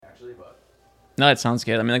actually, but No, that sounds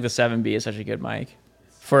good. I mean, like the 7B is such a good mic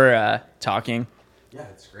for talking. yeah,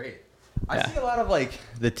 it's great. Yeah. I see a lot of like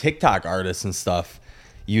the TikTok artists and stuff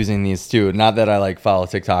using these too. Not that I like follow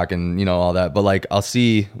TikTok and all that, but like I'll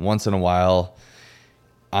see once in a while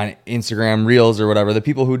on Instagram Reels or whatever, the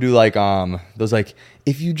people who do like those like,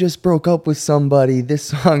 if you just broke up with somebody, this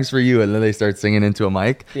song's for you, and then they start singing into a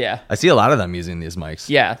mic. Yeah. I see a lot of them using these mics.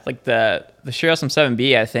 Yeah, like the Shure Awesome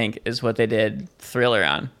 7B, I think, is what they did Thriller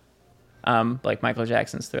on. Like Michael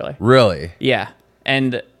Jackson's Thriller. Really? Yeah.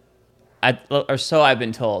 And I've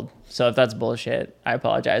been told. So if that's bullshit, I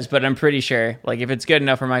apologize. But I'm pretty sure, like, if it's good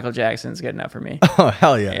enough for Michael Jackson, it's good enough for me. Oh,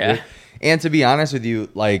 hell yeah. Yeah. Dude. And to be honest with you,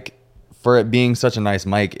 like, for it being such a nice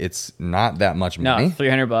mic, it's not that much money. No,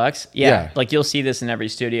 $300. Yeah. Like, you'll see this in every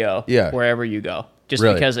studio wherever you go. Just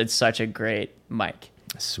because it's such a great mic.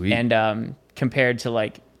 Sweet. And compared to,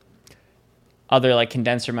 like, other, like,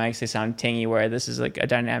 condenser mics, they sound tingy, where this is, like, a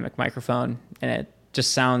dynamic microphone. And it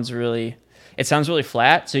just sounds really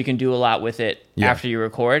flat, so you can do a lot with it after you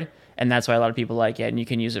record. And that's why a lot of people like it. And you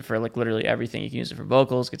can use it for, like, literally everything. You can use it for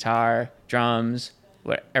vocals, guitar, drums,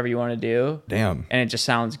 whatever you want to do. Damn. And it just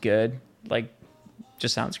sounds good. Like,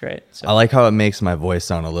 just sounds great. So. I like how it makes my voice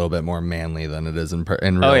sound a little bit more manly than it is in real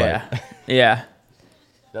life. Yeah. Yeah.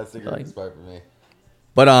 That's the greatest part for me.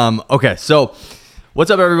 But, okay, so what's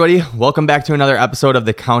up, everybody? Welcome back to another episode of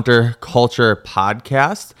the Counter Culture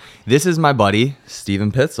Podcast. This is my buddy,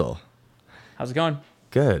 Steven Pitzl. How's it going?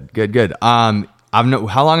 Good.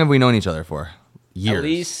 How long have we known each other for? Years. At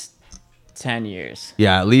least 10 years.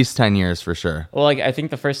 Yeah, at least 10 years for sure. Well, like, I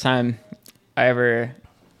think the first time I ever,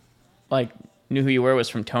 like, knew who you were was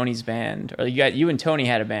from Tony's band. Or you and Tony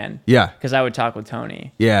had a band. Yeah. Because I would talk with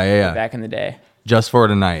Tony. Yeah. Back in the day. Just for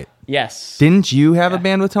tonight. Yes. Didn't you have a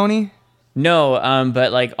band with Tony? No,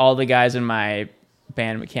 but, like, all the guys in my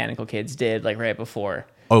band, Mechanical Kids, did, like, right before.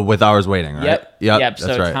 Oh, with Hours Waiting, right? Yep. So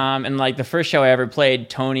that's right. Tom, and, like, the first show I ever played,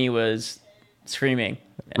 Tony was screaming.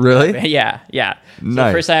 Really? Yeah. So Nice.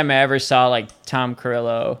 the first time I ever saw, like, Tom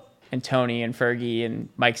Carrillo and Tony and Fergie and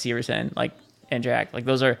Mike Severson, like, and Jack, like,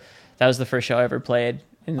 that was the first show I ever played.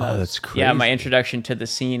 And that's crazy. Yeah, my introduction to the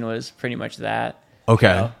scene was pretty much that. Okay.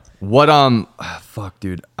 So. What, fuck,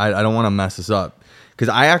 dude. I don't want to mess this up. Because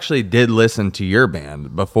I actually did listen to your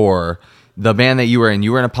band before, the band that you were in.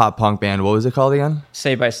 You were in a pop punk band. What was it called again?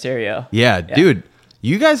 Saved by Stereo. Yeah, dude.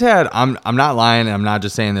 You guys had, I'm not lying, and I'm not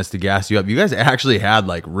just saying this to gas you up. You guys actually had,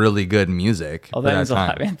 like, really good music. Oh, that means a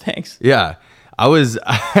lot, man. Thanks. Yeah.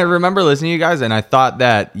 I remember listening to you guys, and I thought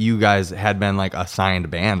that you guys had been, like, a signed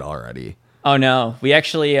band already. Oh, no. We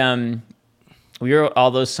actually, we wrote all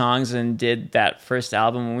those songs and did that first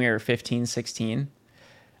album when we were 15, 16.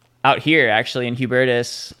 Out here, actually, in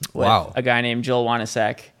Hubertus with a guy named Joel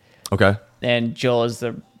Wanasek. Okay. And Joel is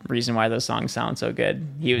the reason why those songs sound so good.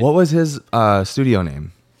 What was his studio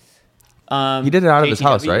name? He did it out of his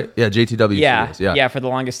house, right? Yeah, JTW Studios. Yeah. For the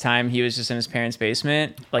longest time, he was just in his parents'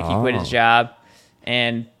 basement. Like, he quit his job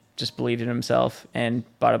and just believed in himself and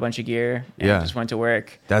bought a bunch of gear and just went to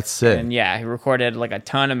work. That's sick. And yeah, he recorded like a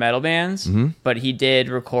ton of metal bands, but he did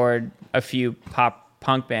record a few pop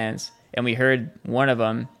punk bands, and we heard one of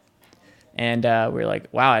them, and we were like,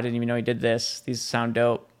 wow, I didn't even know he did this. These sound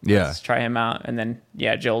dope. Yeah. Let's try him out. And then,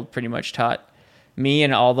 Joel pretty much taught me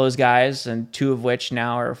and all those guys, and two of which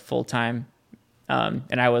now are full-time,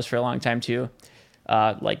 and I was for a long time too,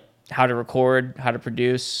 like how to record, how to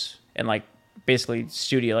produce, and like basically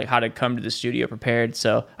studio, like how to come to the studio prepared.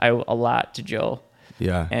 So I owe a lot to Joel.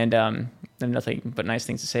 Yeah. And I have nothing but nice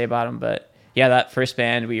things to say about him. But yeah, that first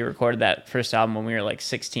band, we recorded that first album when we were like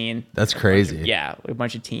 16. That's crazy. A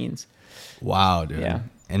bunch of teens. Wow, dude. Yeah.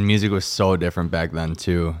 And music was so different back then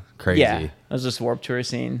too. Crazy. Yeah. It was this Warped Tour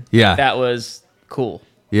scene. Yeah. That was cool.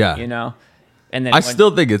 Yeah. You know? And then I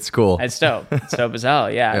still think it's cool. It's dope. It's dope as hell.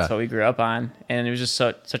 Yeah. That's what we grew up on. And it was just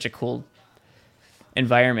such a cool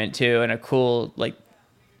environment too, and a cool like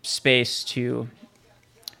space to,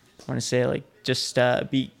 I want to say, like, just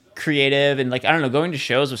be creative, and like, I don't know, going to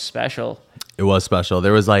shows was special. It was special.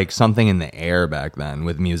 There was like something in the air back then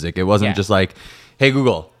with music. It wasn't just like, hey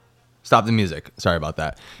Google, stop the music. Sorry about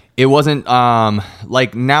that. It wasn't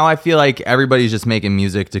like, now I feel like everybody's just making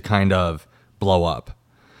music to kind of blow up.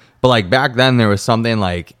 But like back then there was something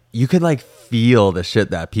like, you could like feel the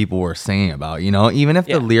shit that people were saying about, you know, even if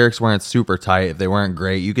the lyrics weren't super tight, if they weren't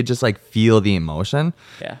great, you could just like feel the emotion.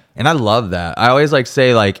 Yeah. And I love that. I always like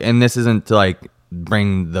say like, and this isn't to like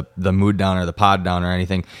bring the mood down or the pod down or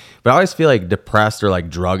anything, but I always feel like depressed or like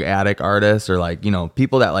drug addict artists or like, you know,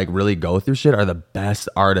 people that like really go through shit are the best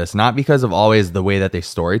artists, not because of always the way that they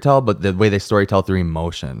storytell, but the way they storytell through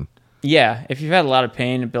emotion. Yeah, if you've had a lot of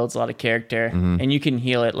pain, it builds a lot of character, and you can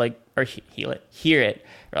hear it, or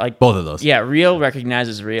like Both of those. Yeah, real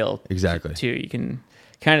recognizes real. Exactly. Too, you can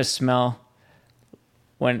kind of smell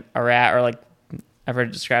when a rat, or like I've heard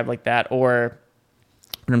it described like that, or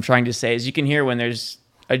what I'm trying to say is you can hear when there's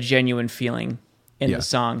a genuine feeling in the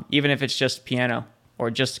song, even if it's just piano or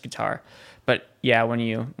just guitar. But yeah, when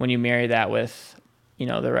you marry that with, you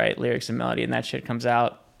know, the right lyrics and melody, and that shit comes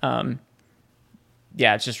out,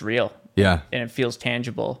 yeah, it's just real. Yeah. And it feels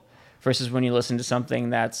tangible versus when you listen to something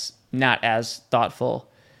that's not as thoughtful,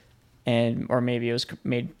 or maybe it was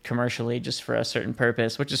made commercially just for a certain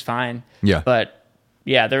purpose, which is fine. Yeah. But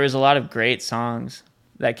yeah, there was a lot of great songs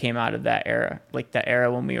that came out of that era, like that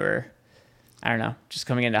era when we were, I don't know, just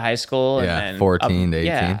coming into high school. Yeah, and then 14 to 18.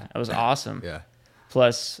 Yeah, it was awesome. Yeah.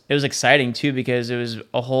 Plus, it was exciting too because it was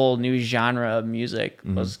a whole new genre of music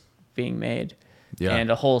was being made, and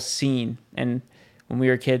a whole scene. And when we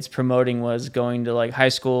were kids, promoting was going to like high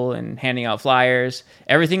school and handing out flyers.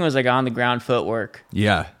 Everything was like on the ground footwork.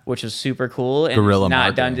 Yeah. Which was super cool and Guerrilla not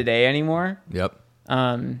marketing. done today anymore. Yep.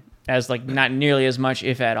 As like not nearly as much,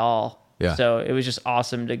 if at all. Yeah. So it was just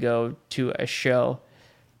awesome to go to a show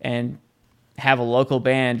and have a local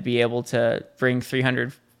band be able to bring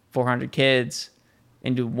 300, 400 kids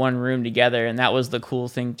into one room together. And that was the cool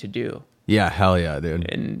thing to do. Yeah. Hell yeah, dude.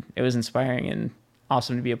 And it was inspiring and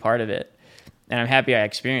awesome to be a part of it. And I'm happy I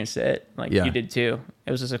experienced it. Like you did too.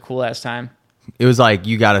 It was just a cool ass time. It was like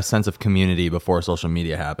you got a sense of community before social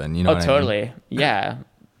media happened. You know what totally. I mean? Yeah.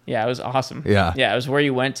 Yeah. It was awesome. Yeah. Yeah. It was where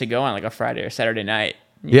you went to go on like a Friday or Saturday night.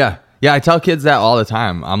 Yeah. Yeah. I tell kids that all the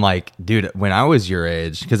time. I'm like, dude, when I was your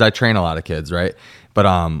age, because I train a lot of kids, right? But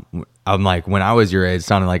I'm like, when I was your age,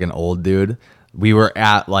 sounding like an old dude. We were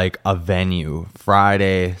at like a venue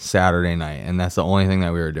Friday, Saturday night, and that's the only thing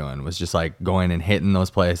that we were doing was just like going and hitting those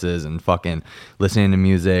places and fucking listening to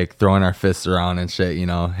music, throwing our fists around and shit, you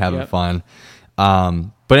know, having fun.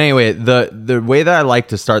 But anyway, the way that I like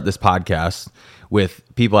to start this podcast with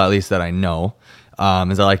people, at least that I know,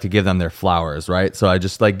 is I like to give them their flowers, right? So I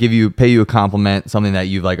just like pay you a compliment, something that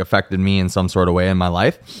you've like affected me in some sort of way in my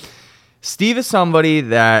life. Steve is somebody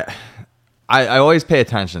that I always pay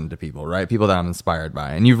attention to people, right? People that I'm inspired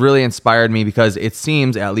by. And you've really inspired me because it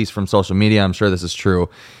seems, at least from social media, I'm sure this is true,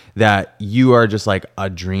 that you are just like a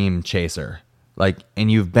dream chaser. Like,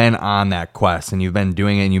 and you've been on that quest and you've been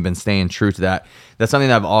doing it and you've been staying true to that. That's something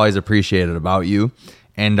that I've always appreciated about you.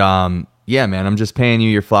 And yeah, man, I'm just paying you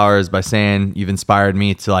your flowers by saying you've inspired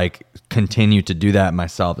me to like continue to do that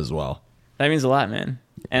myself as well. That means a lot, man.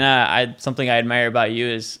 And something I admire about you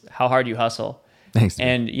is how hard you hustle. Thanks, dude.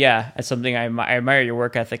 And yeah, it's something I admire your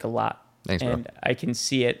work ethic a lot. Thanks, bro. And I can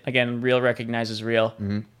see it. Again, real recognizes real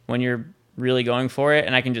when you're really going for it.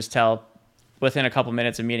 And I can just tell within a couple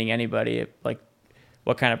minutes of meeting anybody, like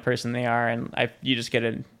what kind of person they are. And you just get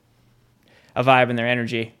a vibe in their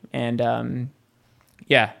energy. And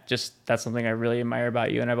yeah, just that's something I really admire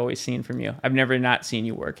about you. And I've always seen from you. I've never not seen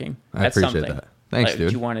you working. That's appreciate something that. Thanks, like,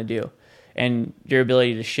 dude. you want to do. And your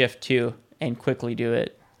ability to shift too and quickly do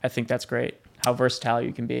it. I think that's great. How versatile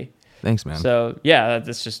you can be. Thanks, man. So yeah,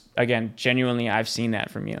 that's just, again, genuinely, I've seen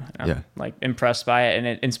that from you. I'm like impressed by it, and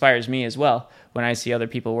it inspires me as well. When I see other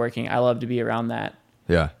people working, I love to be around that.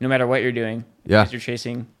 Yeah. No matter what you're doing. Yeah. Because you're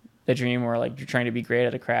chasing the dream, or like you're trying to be great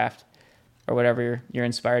at a craft or whatever you're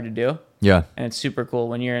inspired to do. Yeah. And it's super cool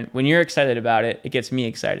when you're excited about it. It gets me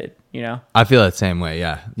excited, you know? I feel that same way.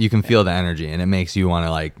 Yeah. You can feel the energy and it makes you want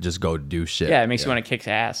to like just go do shit. Yeah. It makes you want to kick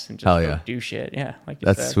ass and just go do shit. Yeah. Like you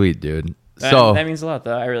That's said. sweet, dude. So that means a lot,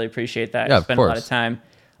 though. I really appreciate that. Yeah, I spend a lot of time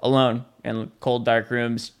alone in cold, dark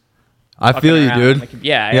rooms. I feel you, dude. Like,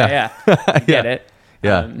 yeah. I get it.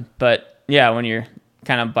 Yeah. But yeah, when you're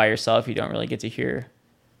kind of by yourself, you don't really get to hear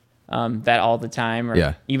that all the time.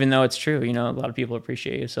 Or even though it's true, you know, a lot of people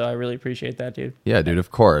appreciate you. So I really appreciate that, dude. Yeah, dude, of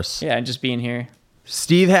course. Yeah, and just being here.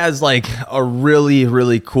 Steve has like a really,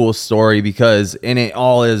 really cool story because in it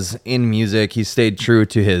all is in music. He stayed true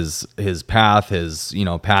to his path, his, you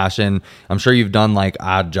know, passion. I'm sure you've done like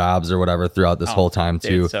odd jobs or whatever throughout this whole time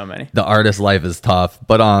too. So many. The artist life is tough,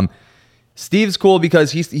 but Steve's cool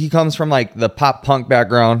because he comes from like the pop punk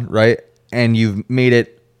background, right? And you've made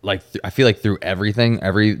it like I feel like through everything,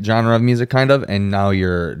 every genre of music kind of, and now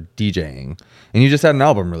you're DJing. And you just had an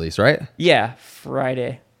album release, right? Yeah,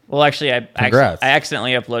 Friday. Well, actually, I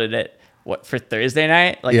accidentally uploaded it for Thursday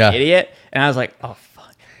night, like an idiot, and I was like, "Oh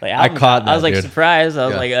fuck!" Like I caught that. I was like dude. surprised. I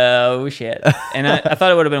was like, "Oh shit!" And I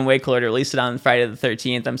thought it would have been way cooler to release it on Friday the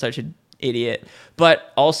 13th. I'm such an idiot.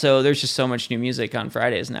 But also, there's just so much new music on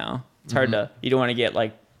Fridays now. It's hard to. You don't want to get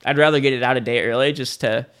like. I'd rather get it out a day early just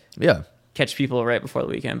to catch people right before the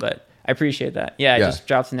weekend. But I appreciate that. Yeah, I Yeah. just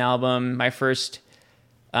dropped an album. My first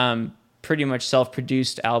pretty much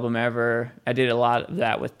self-produced album ever. I did a lot of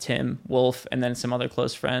that with Tim Wolf and then some other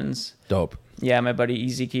close friends. Dope. Yeah, my buddy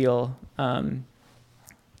Ezekiel, and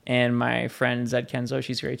my friend Zed Kenzo.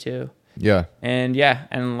 She's great too. Yeah. And yeah,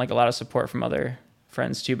 and like a lot of support from other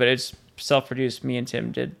friends too. But it's self-produced. Me and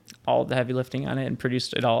Tim did all the heavy lifting on it and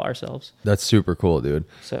produced it all ourselves. That's super cool, dude.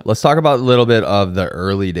 So let's talk about a little bit of the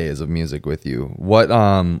early days of music with you. What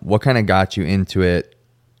kind of got you into it?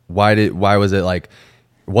 Why was it like,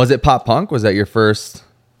 was it pop punk? Was that your first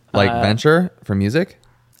like venture for music?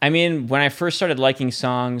 I mean, when I first started liking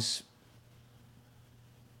songs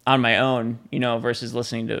on my own, you know, versus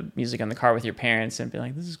listening to music in the car with your parents and being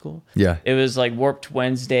like, this is cool. Yeah. It was like Warped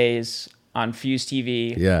Wednesdays on Fuse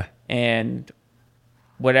TV. Yeah. And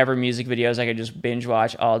whatever music videos I could just binge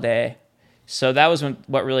watch all day. So that was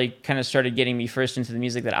what really kind of started getting me first into the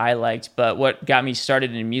music that I liked. But what got me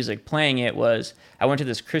started in music playing it was I went to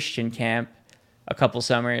this Christian camp a couple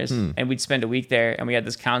summers and we'd spend a week there, and we had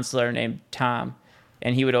this counselor named Tom,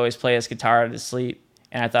 and he would always play his guitar to sleep,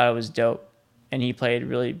 and I thought it was dope. And he played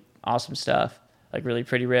really awesome stuff, like really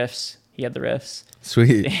pretty riffs. He had the riffs.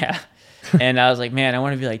 Sweet. Yeah. And I was like, man, I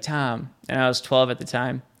want to be like Tom. And I was 12 at the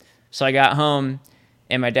time. So I got home,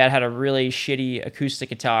 and my dad had a really shitty acoustic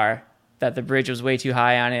guitar that the bridge was way too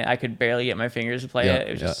high on it. I could barely get my fingers to play it.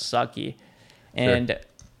 It was just sucky. And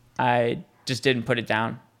I just didn't put it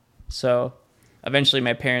down. So eventually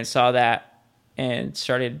my parents saw that and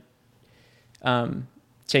started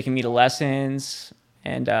taking me to lessons.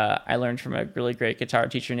 And I learned from a really great guitar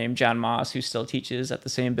teacher named John Moss, who still teaches at the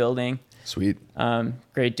same building. Sweet.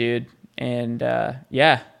 Great dude. And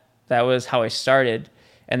yeah, that was how I started.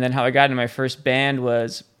 And then how I got into my first band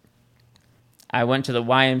was I went to the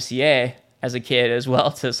YMCA as a kid as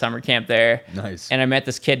well, to summer camp there. Nice. And I met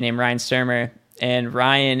this kid named Ryan Sturmer. And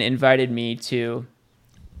Ryan invited me to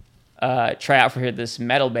try out for this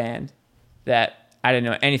metal band that I didn't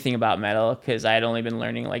know anything about metal, because I had only been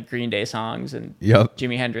learning like Green Day songs and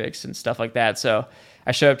Jimi Hendrix and stuff like that. So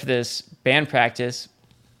I showed up to this band practice,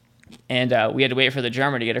 and we had to wait for the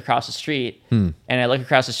drummer to get across the street. And I look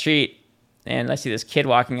across the street, and I see this kid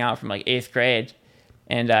walking out from like 8th grade.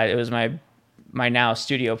 And it was my now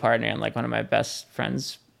studio partner and like one of my best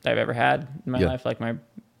friends I've ever had in my life, like my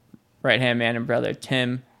right-hand man and brother,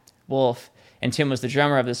 Tim Wolf. And Tim was the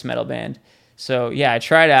drummer of this metal band. So yeah, I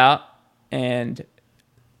tried out, and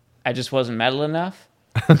I just wasn't metal enough.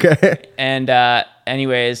 Okay. And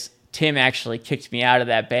anyways, Tim actually kicked me out of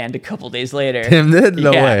that band a couple days later. Tim did?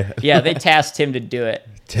 No way. Yeah, they tasked Tim to do it.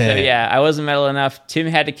 Damn. So yeah, I wasn't metal enough. Tim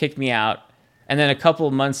had to kick me out. And then a couple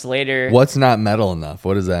months later... What's not metal enough?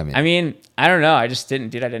 What does that mean? I mean, I don't know. I just didn't,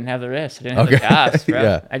 dude. I didn't have the riffs. I didn't have the chops, bro.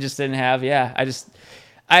 Yeah. I just didn't have,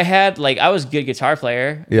 I had, like, I was a good guitar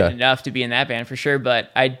player. Enough to be in that band for sure,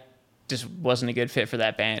 but I just wasn't a good fit for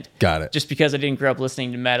that band. Got it. Just because I didn't grow up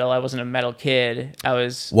listening to metal. I wasn't a metal kid. I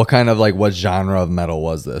was... What kind of, like, what genre of metal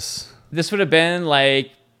was this? This would have been,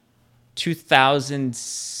 like,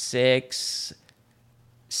 2006,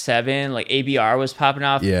 2007. Like, ABR was popping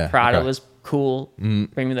off. Yeah. Prada was cool. Bring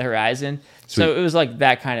Me the Horizon. Sweet. So it was, like,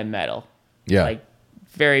 that kind of metal. Yeah. Like,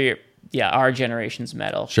 very... Yeah, our generation's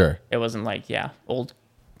metal. Sure. It wasn't like, old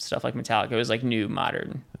stuff like Metallica. It was like new,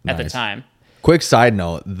 modern at the time. Quick side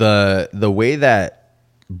note, the way that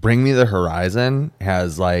Bring Me the Horizon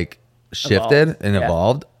has like shifted and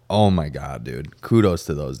evolved. Oh my God, dude. Kudos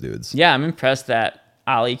to those dudes. Yeah, I'm impressed that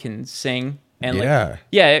Ollie can sing. And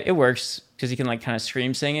it works because he can like kind of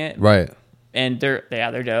scream sing it. Right. And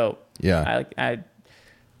they're dope. Yeah. I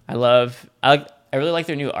really like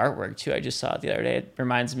their new artwork too. I just saw it the other day. It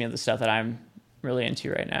reminds me of the stuff that I'm really into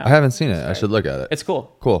right now. I haven't seen it. I should look at it. It's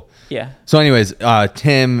cool. Cool. Yeah. So anyways,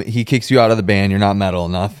 Tim, he kicks you out of the band. You're not metal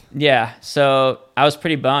enough. Yeah. So I was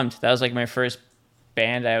pretty bummed. That was like my first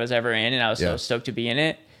band I was ever in, and I was so stoked to be in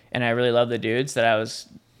it. And I really loved the dudes that I was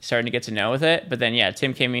starting to get to know with it. But then,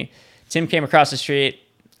 Tim came across the street.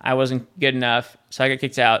 I wasn't good enough, so I got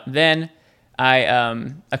kicked out. Then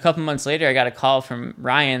a couple months later, I got a call from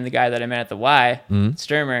Ryan, the guy that I met at the Y,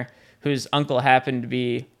 Sturmer, whose uncle happened to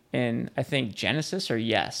be in, I think, Genesis or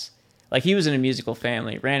Yes. Like, he was in a musical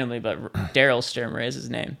family randomly, but Daryl Sturmer is his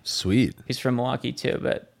name. Sweet. He's from Milwaukee too,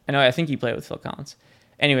 but I think he played with Phil Collins.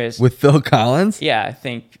 Anyways. With Phil Collins? Yeah, I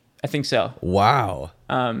think so. Wow.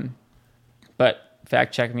 But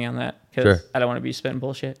fact check me on that, because I don't want to be spitting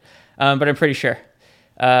bullshit. But I'm pretty sure.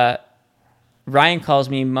 Ryan calls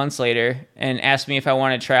me months later and asked me if I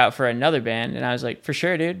wanted to try out for another band. And I was like, for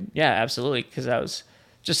sure, dude. Yeah, absolutely. Because I was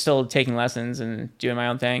just still taking lessons and doing my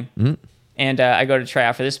own thing. And I go to try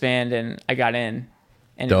out for this band, and I got in.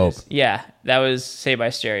 And Dope. that was Say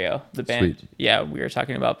by Stereo, the band. Sweet. Yeah, we were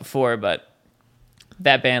talking about before, but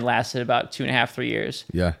that band lasted about 2.5, 3 years.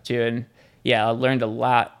 Yeah. Too, and I learned a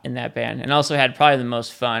lot in that band, and also had probably the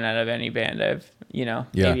most fun out of any band I've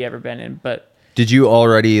maybe ever been in. But did you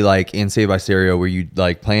already like in Saved by Stereo? Were you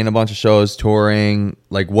like playing a bunch of shows, touring?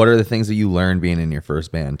 Like, what are the things that you learned being in your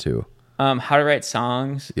first band too? How to write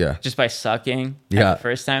songs. Yeah. Just by sucking. Yeah. The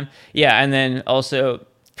first time. Yeah, and then also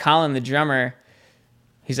Colin, the drummer.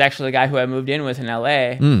 He's actually the guy who I moved in with in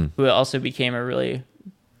LA, who also became a really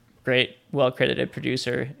great, well-credited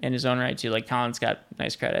producer in his own right too. Like Colin's got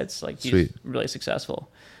nice credits. Like he's Sweet. really successful.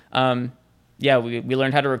 We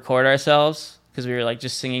learned how to record ourselves because we were like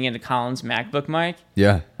just singing into Colin's MacBook mic.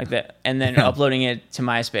 Yeah. Like that, and then uploading it to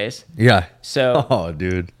MySpace. Yeah. So. Oh,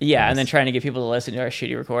 dude. Yeah, Nice. and then trying to get people to listen to our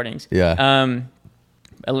shitty recordings. Yeah.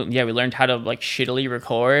 We learned how to like shittily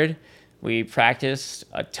record. We practiced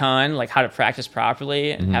a ton, like how to practice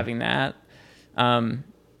properly and having that.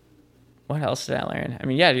 What else did I learn? I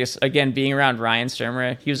mean, just again, being around Ryan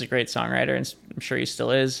Sturmer. He was a great songwriter, and I'm sure he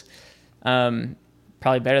still is.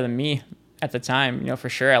 Probably better than me at the time, for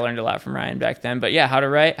sure. I learned a lot from Ryan back then. But yeah, how to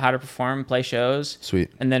write, how to perform, play shows.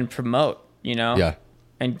 Sweet. And then promote, Yeah.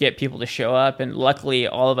 and get people to show up. And luckily,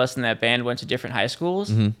 all of us in that band went to different high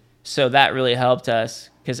schools. So that really helped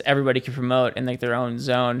us because everybody could promote in like their own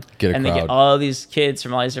zone. Get a and they crowd. get all these kids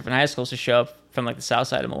from all these different high schools to show up from like the south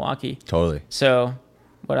side of Milwaukee. Totally. So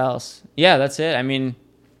what else? Yeah, that's it. I mean,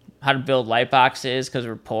 how to build light boxes because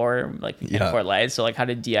we're poor, like we can't afford lights. So like how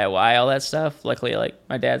to DIY all that stuff. Luckily, like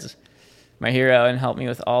my dad's my hero and helped me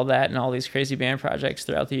with all that and all these crazy band projects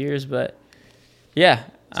throughout the years. But yeah.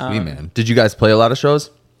 Sweet, man. Did you guys play a lot of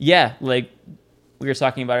shows? Yeah, like we were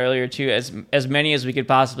talking about earlier too, as many as we could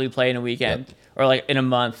possibly play in a weekend or like in a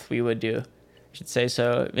month we would do, I should say.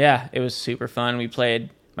 So yeah, it was super fun. We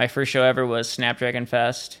played, my first show ever was Snapdragon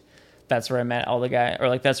Fest. That's where I met all the guys, or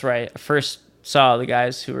like that's where I first saw the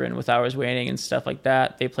guys who were in With Hours Waiting and stuff like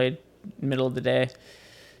that. They played middle of the day.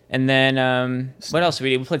 And then what else did we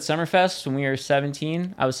do? We played Summerfest when we were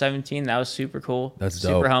 17. I was 17. That was super cool. That's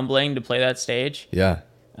dope. Super humbling to play that stage. Yeah.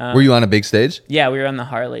 Were you on a big stage? Yeah, we were on the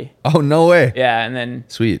Harley. Oh, no way. Yeah, and then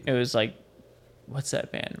Sweet. it was like, what's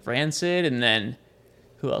that band? Rancid, and then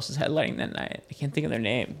who else was headlining that night? I can't think of their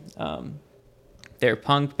name. They're a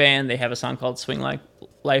punk band. They have a song called Swing Like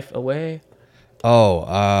Life Away.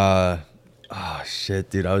 Oh, shit,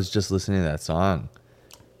 dude. I was just listening to that song.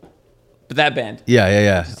 But that band.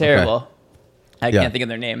 Yeah. It's terrible. Okay. I can't think of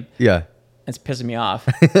their name. Yeah. It's pissing me off,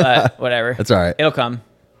 but whatever. That's all right. It'll come.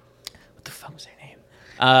 What the fuck was their name?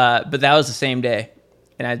 But that was the same day.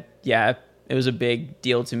 And it was a big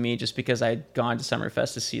deal to me just because I'd gone to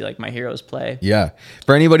Summerfest to see like my heroes play. Yeah.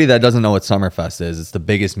 For anybody that doesn't know what Summerfest is, it's the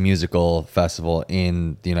biggest musical festival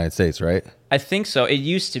in the United States, right? I think so. It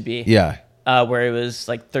used to be. Yeah. Where it was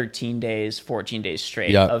like 13 days, 14 days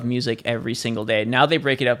straight of music every single day. Now they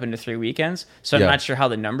break it up into 3 weekends. So I'm not sure how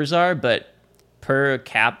the numbers are, but per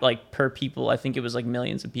people, I think it was like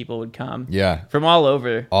millions of people would come. Yeah. From all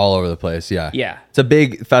over. All over the place. Yeah. Yeah. It's a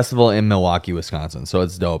big festival in Milwaukee, Wisconsin. So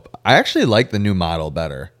it's dope. I actually like the new model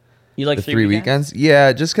better. You like the 3 weekends?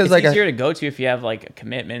 Yeah. Just because it's easier to go to if you have like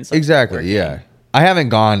commitments. Like exactly. working. Yeah. I haven't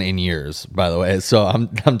gone in years, by the way. So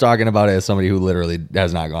I'm talking about it as somebody who literally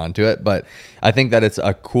has not gone to it. But I think that it's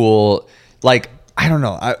a cool, like, I don't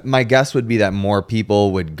know. My guess would be that more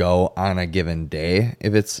people would go on a given day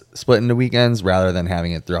if it's split into weekends rather than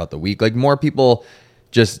having it throughout the week. Like more people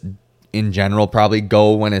just in general probably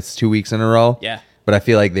go when it's 2 weeks in a row. Yeah. But I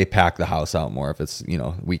feel like they pack the house out more if it's,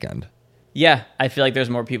 weekend. Yeah. I feel like there's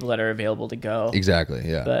more people that are available to go. Exactly.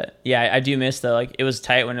 Yeah. But yeah, I do miss though. Like it was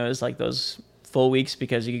tight when it was like those full weeks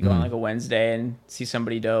because you could go on like a Wednesday and see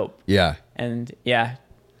somebody dope. Yeah. And yeah,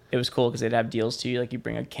 it was cool because they'd have deals too. Like you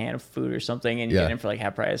bring a can of food or something and you get in for like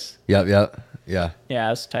half price. Yep. Yeah, it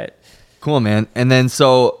was tight. Cool, man. And then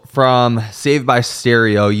so from Saved by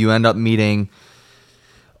Stereo, you end up meeting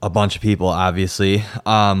a bunch of people, obviously.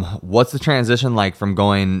 What's the transition like from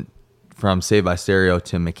going from Saved by Stereo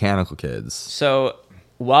to Mechanical Kids? So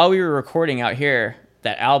while we were recording out here,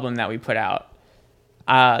 that album that we put out,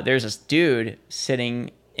 there's this dude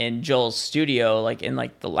sitting in Joel's studio, like in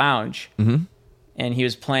like the lounge, and he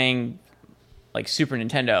was playing like Super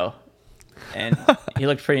Nintendo, and he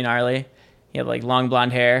looked pretty gnarly. He had like long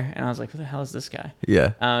blonde hair, and I was like, "Who the hell is this guy?"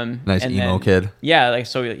 Yeah, nice emo kid. Yeah, like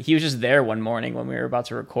so he was just there one morning when we were about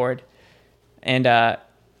to record, and I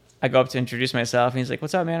go up to introduce myself, and he's like,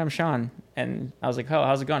 "What's up, man? I'm Sean," and I was like, "Oh,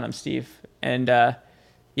 how's it going? I'm Steve," and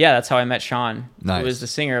that's how I met Sean. Nice. Who was the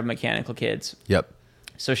singer of Mechanical Kids. Yep.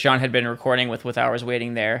 So Sean had been recording with Hours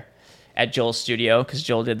Waiting there at Joel's studio because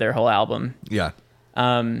Joel did their whole album. Yeah.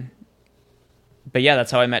 But yeah,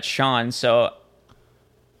 that's how I met Sean. So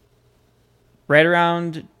right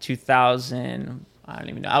around 2000, I don't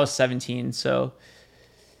even know. I was 17, so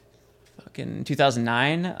fucking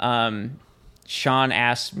 2009. Sean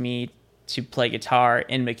asked me to play guitar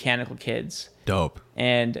in Mechanical Kids. Dope.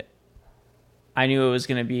 And I knew it was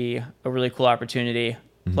going to be a really cool opportunity.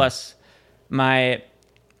 Plus, my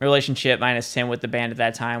relationship minus Tim with the band at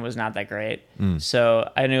that time was not that great. So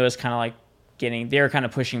I knew it was kind of like they were kind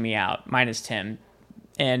of pushing me out, minus Tim.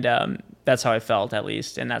 And that's how I felt, at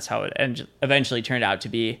least. And that's how it eventually turned out to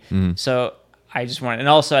be. So I just wanted, and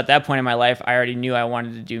also at that point in my life, I already knew I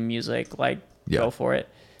wanted to do music, like go for it.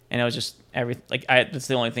 And it was just everything, like that's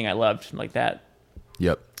the only thing I loved like that.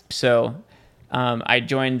 Yep. So I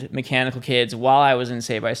joined Mechanical Kids while I was in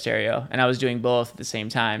Saved by Stereo, and I was doing both at the same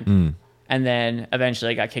time. And then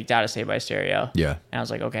eventually I got kicked out of Saved by Stereo. Yeah. And I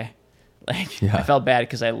was like, okay. Like, I felt bad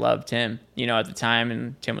because I loved Tim, at the time,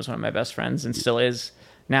 and Tim was one of my best friends and still is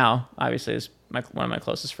now. Obviously, is one of my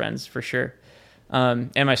closest friends for sure,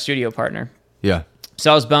 and my studio partner. Yeah.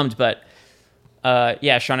 So I was bummed, but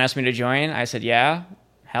Sean asked me to join. I said, yeah,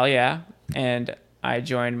 hell yeah. And I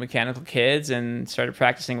joined Mechanical Kids and started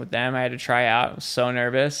practicing with them. I had to try out. I was so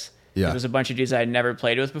nervous. Yeah. There was a bunch of dudes I had never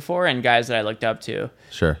played with before and guys that I looked up to.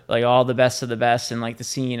 Sure. Like all the best of the best in like the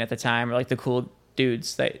scene at the time, or like the cool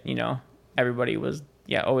dudes that, everybody was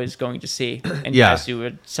always going to see. And guys who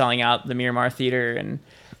were selling out the Miramar Theater and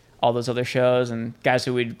all those other shows, and guys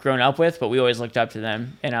who we'd grown up with, but we always looked up to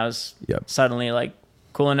them. And I was suddenly like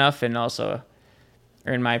cool enough and also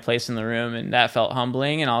earned my place in the room, and that felt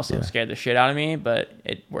humbling and also scared the shit out of me, but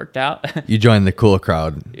it worked out. You joined the cool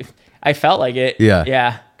crowd. I felt like it.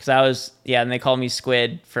 Yeah. Because I was, and they called me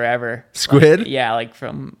Squid forever. Squid? Like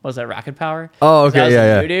from, was that Rocket Power? Oh, okay. That was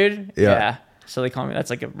the new dude? Yeah. So they call me, that's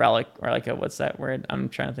like a relic, or like a, what's that word? I'm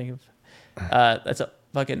trying to think of. That's a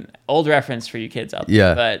fucking old reference for you kids out there.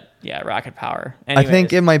 Yeah. But Rocket Power. Anyways. I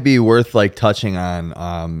think it might be worth like touching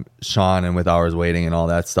on Sean and With Hours Waiting and all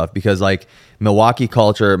that stuff, because like Milwaukee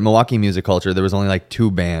music culture, there was only like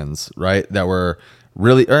 2 bands, right? That were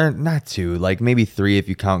really, or not 2, like maybe 3 if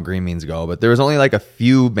you count Green Means Go, but there was only like a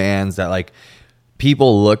few bands that like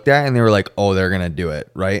people looked at and they were like, oh, they're gonna do it,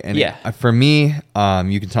 right? And for me,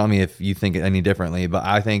 you can tell me if you think any differently, but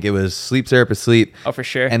I think it was Sleep Therapist Sleep. Oh, for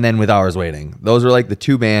sure. And then With Hours Waiting. Those were like the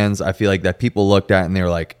 2 bands I feel like that people looked at and they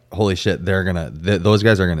were like, holy shit, those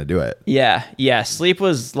guys are gonna do it. Yeah. Sleep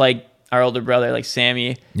was like our older brother, like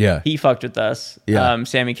Sammy. Yeah. He fucked with us. Yeah.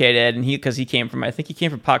 Sammy K did, and because he came from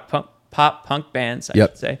pop punk bands, I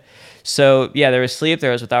should say. So there was Sleep,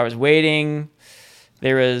 there was With Hours Waiting,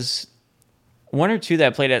 there was 1 or 2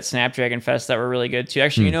 that played at Snapdragon Fest that were really good too.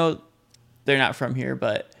 Actually, they're not from here,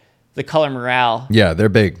 but the Color Morale. Yeah, they're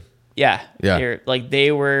big. Yeah.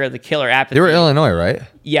 They were the Killer Apathy. They were Illinois, right?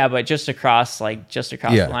 Yeah, but just across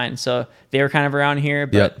the line. So they were kind of around here,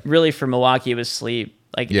 but really for Milwaukee it was Sleep.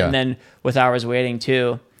 And then With Hours Waiting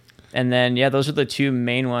too. And then those are the 2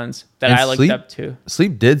 main ones that I looked up to.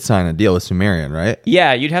 Sleep did sign a deal with Sumerian, right?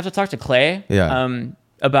 Yeah, you'd have to talk to Clay. Yeah.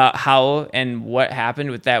 About how and what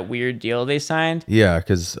happened with that weird deal they signed. Yeah,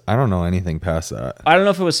 because I don't know anything past that. I don't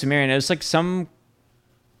know if it was Sumerian. It was like some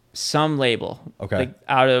label. Okay. Like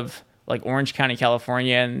out of like Orange County,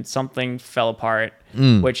 California, and something fell apart,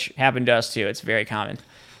 which happened to us too. It's very common.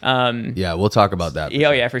 We'll talk about that.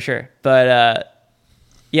 For sure. But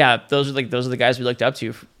those are the guys we looked up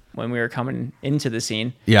to when we were coming into the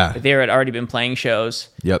scene. Yeah. They had already been playing shows.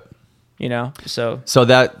 Yep. So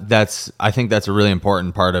that's I think that's a really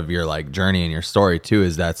important part of your like journey and your story too,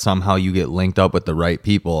 is that somehow you get linked up with the right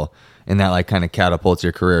people, and that like kind of catapults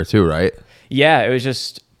your career too, right? Yeah, it was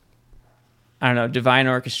just, I don't know, divine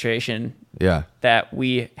orchestration. Yeah. That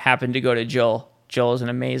we happened to go to Joel. Joel is an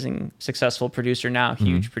amazing, successful producer now,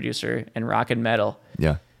 huge producer in rock and metal.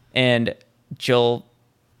 Yeah. And Joel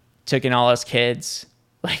took in all us kids,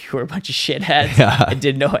 like who were a bunch of shitheads and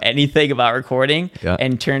didn't know anything about recording,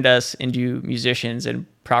 and turned us into musicians and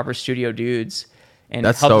proper studio dudes, and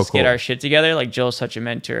helped us get our shit together. Like Joel's such a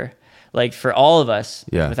mentor, like for all of us.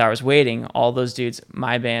 With Hours Waiting, all those dudes,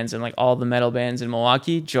 my bands, and like all the metal bands in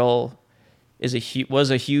Milwaukee, Joel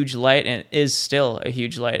was a huge light and is still a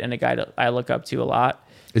huge light, and a guy that I look up to a lot.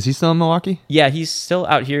 Is he still in Milwaukee? Yeah, he's still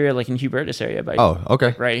out here, like in Hubertus area.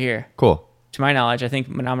 Okay. Right here. Cool. To my knowledge, I think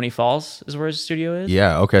Menominee Falls is where his studio is.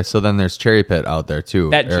 Yeah, okay. So then there's Cherry Pit out there too.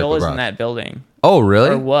 That Joel is in that building. Oh, really?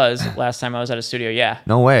 Or was last time I was at a studio, yeah.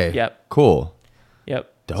 No way. Yep. Cool.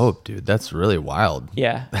 Yep. Dope, dude. That's really wild.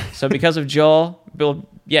 Yeah. So because of Joel,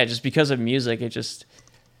 just because of music,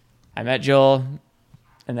 I met Joel,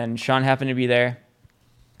 and then Sean happened to be there,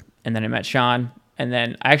 and then I met Sean, And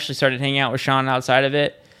then I actually started hanging out with Sean outside of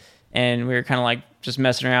it, and we were kind of like just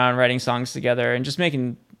messing around, writing songs together, and just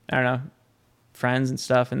making, I don't know, friends and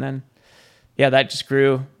stuff. And then, yeah, that just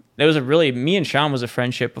grew. It was me and Sean was a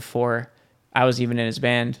friendship before I was even in his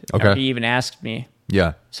band. Okay. Or he even asked me.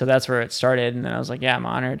 Yeah. So that's where it started. And then I was like, yeah, I'm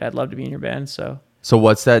honored. I'd love to be in your band. So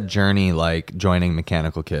what's that journey like joining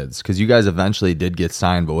Mechanical Kids? Because you guys eventually did get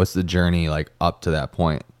signed, but what's the journey like up to that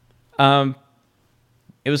point?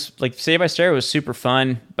 It was like Stay by Stereo was super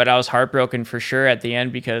fun, but I was heartbroken for sure at the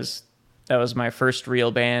end because that was my first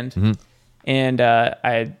real band. Mm-hmm. And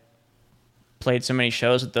I played so many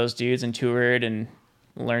shows with those dudes and toured and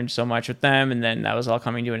learned so much with them. And then that was all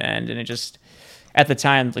coming to an end. And it just, at the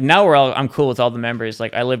time, like now I'm cool with all the members.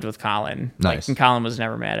 Like I lived with Colin. Nice. Like, and Colin was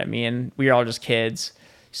never mad at me, and we were all just kids.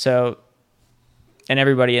 So, and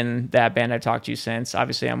everybody in that band I've talked to since.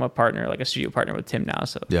 Obviously, I'm a partner, like a studio partner with Tim now.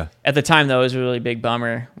 So yeah. At the time, though, it was a really big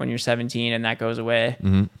bummer when you're 17 and that goes away.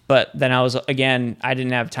 Mm-hmm. But then I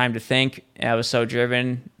didn't have time to think. I was so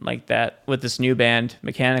driven like that with this new band,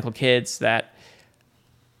 Mechanical Kids, that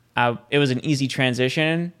it was an easy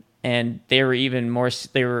transition. And they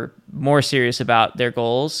were more serious about their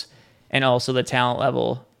goals, and also the talent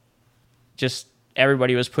level. Just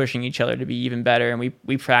everybody was pushing each other to be even better, and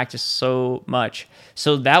we practiced so much.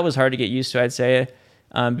 So that was hard to get used to, I'd say,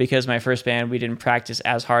 because my first band, we didn't practice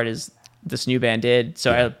as hard as this new band did.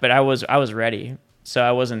 So, I was ready, so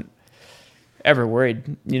I wasn't ever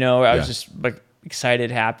worried. I was just like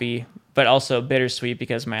excited, happy, but also bittersweet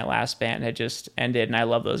because my last band had just ended, and I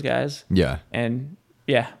love those guys. Yeah, and.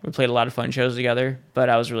 Yeah, we played a lot of fun shows together, but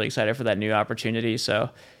I was really excited for that new opportunity. So,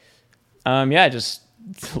 I just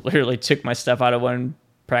literally took my stuff out of one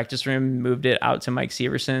practice room, moved it out to Mike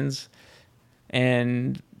Severson's,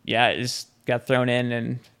 and it just got thrown in.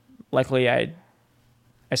 And luckily, I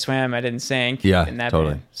swam, I didn't sink. Yeah, in that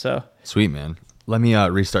totally. band. So sweet, man. Let me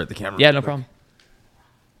restart the camera. Yeah, no problem.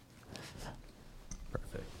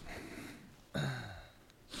 Perfect.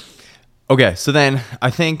 Okay, so then I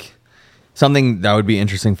think something that would be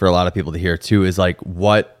interesting for a lot of people to hear too is like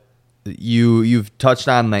what you've touched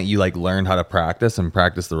on, that you like learned how to practice and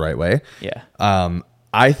practice the right way. Yeah.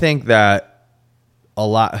 I think that a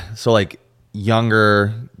lot, so like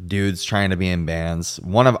younger dudes trying to be in bands,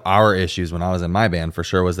 one of our issues when I was in my band for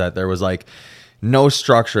sure was that there was like no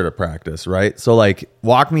structure to practice, right? So like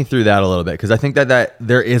walk me through that a little bit, because I think that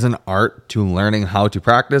there is an art to learning how to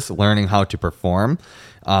practice, learning how to perform,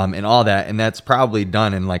 and all that, and that's probably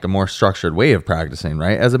done in like a more structured way of practicing,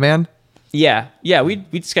 right, as a band? Yeah,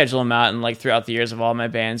 we'd schedule them out, and like throughout the years of all my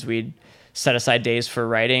bands, we'd set aside days for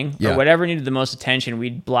writing or whatever needed the most attention.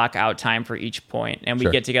 We'd block out time for each point, and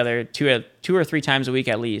we'd get together two or three times a week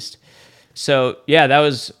at least. So that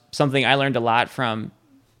was something I learned a lot from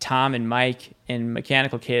Tom and Mike in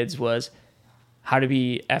Mechanical Kids, was how to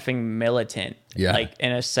be effing militant, like,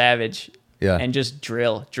 and a savage, and just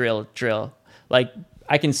drill. Like,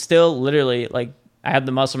 I can still literally, like, I have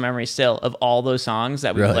the muscle memory still of all those songs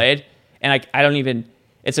that we played, and I don't even.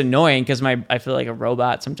 It's annoying because I feel like a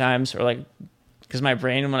robot sometimes, or like, because my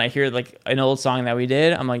brain, when I hear like an old song that we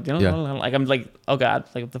did, I'm like, like I'm like, oh god,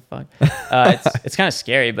 like what the fuck? It's kind of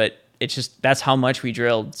scary, but it's just that's how much we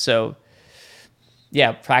drilled. So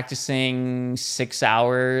practicing 6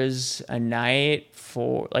 hours a night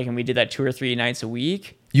for like, and we did that 2 or 3 nights a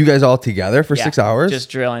week. You guys all together for 6 hours?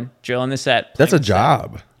 Just drilling the set. That's a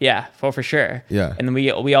job. Set. Yeah, for sure. Yeah. And then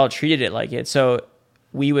we all treated it like it. So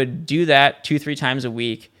we would do that 2-3 times a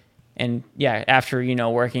week. And after,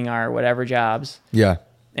 working our whatever jobs. Yeah.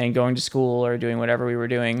 And going to school or doing whatever we were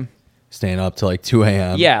doing. Staying up till like 2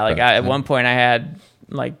 a.m. Yeah. Like at one point I had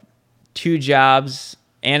like 2 jobs,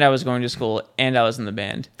 and I was going to school, and I was in the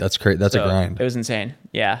band. That's great. That's a grind. It was insane.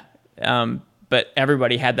 Yeah. But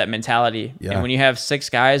everybody had that mentality. Yeah. And when you have 6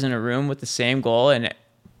 guys in a room with the same goal and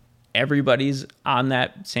everybody's on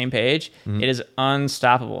that same page, it is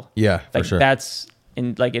unstoppable. Yeah, like, for sure. That's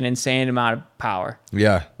an insane amount of power.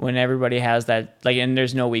 Yeah. When everybody has that, like, and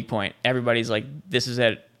there's no weak point. Everybody's like, this is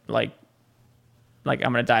it. Like I'm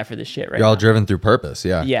going to die for this shit right now. You're all driven through purpose.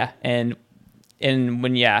 Yeah. Yeah. And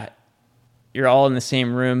when, you're all in the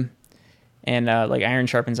same room, and like iron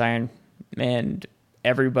sharpens iron, and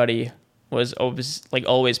everybody was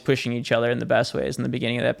always pushing each other in the best ways in the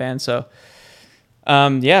beginning of that band. So,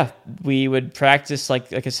 we would practice,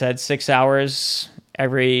 like I said, 6 hours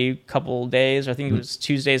every couple days. I think it was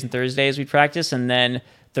Tuesdays and Thursdays we'd practice. And then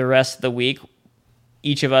the rest of the week,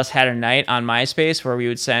 each of us had a night on MySpace where we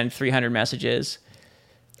would send 300 messages,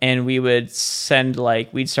 and we would send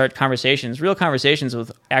we'd start real conversations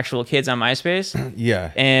with actual kids on MySpace.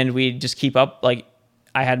 Yeah. And we'd just keep up. Like,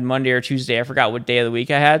 I had Monday or Tuesday, I forgot what day of the week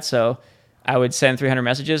I had. So I would send 300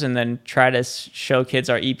 messages and then try to show kids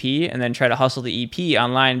our EP and then try to hustle the EP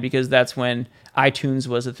online because that's when iTunes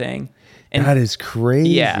was a thing. And that is crazy.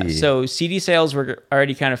 Yeah. So CD sales were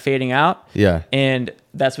already kind of fading out. Yeah. And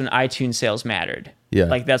that's when iTunes sales mattered. Yeah.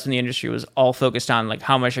 Like that's when the industry was all focused on like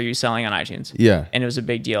how much are you selling on iTunes? Yeah. And it was a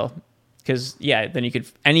big deal because then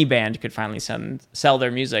any band could finally sell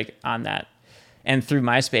their music on that. And through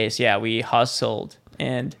MySpace, we hustled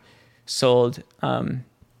and sold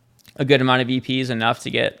a good amount of EPs, enough to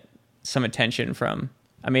get some attention from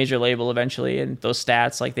a major label eventually, and those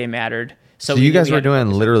stats, like, they mattered. So you guys were doing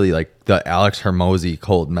literally like the Alex Hermosi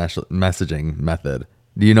cold messaging method.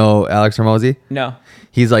 Do you know Alex Hermosi? No.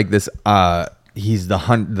 He's like this. He's the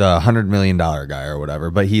 $100 million guy or whatever.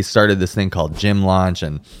 But he started this thing called Gym Launch,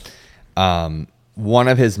 and one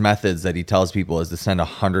of his methods that he tells people is to send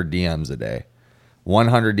 100 DMs a day.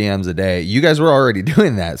 100 DMs a day. You guys were already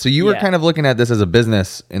doing that, so you were kind of looking at this as a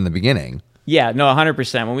business in the beginning. Yeah, no,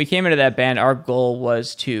 100%. When we came into that band, our goal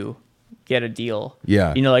was to get a deal.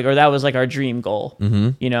 Yeah. Or that was like our dream goal,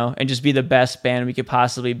 and just be the best band we could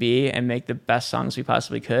possibly be and make the best songs we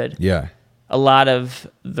possibly could. Yeah. A lot of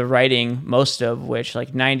the writing, most of which,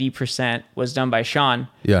 like 90%, was done by Sean.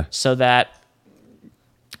 Yeah. So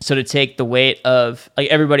to take the weight of, like,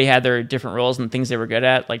 everybody had their different roles and things they were good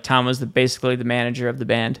at. Like, Tom was basically the manager of the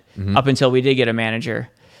band up until we did get a manager.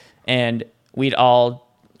 And we'd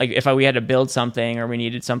all, like, if we had to build something or we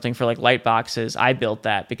needed something for like light boxes, I built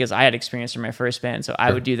that because I had experience from my first band. So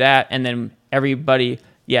I would do that. And then everybody,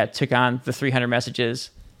 took on the 300 messages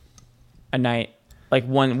a night. Like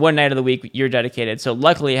one night of the week, you're dedicated. So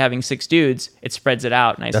luckily, having 6 dudes, it spreads it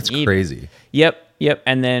out nice and even. That's crazy. Yep.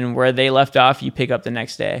 And then where they left off, you pick up the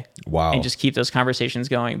next day. Wow. And just keep those conversations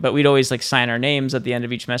going. But we'd always like sign our names at the end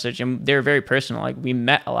of each message. And they were very personal. Like, we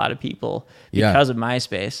met a lot of people because of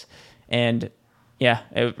MySpace. And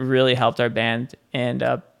it really helped our band. And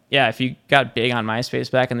if you got big on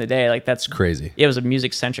MySpace back in the day, like, that's crazy. It was a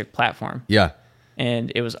music-centric platform. Yeah.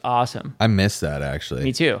 And it was awesome. I miss that, actually.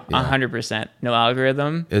 Me too. 100%. No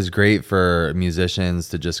algorithm. It was great for musicians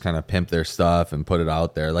to just kind of pimp their stuff and put it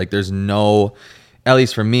out there. Like, there's no, at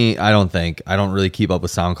least for me, I don't really keep up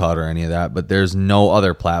with SoundCloud or any of that, but there's no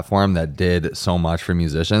other platform that did so much for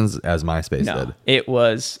musicians as MySpace did.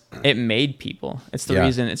 It made people. It's the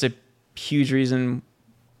reason, it's a huge reason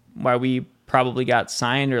why we probably got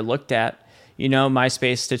signed or looked at.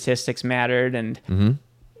 MySpace statistics mattered, and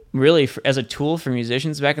really, as a tool for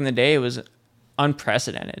musicians back in the day, it was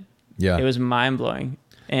unprecedented. Yeah, it was mind blowing,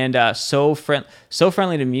 and so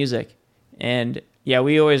friendly to music. And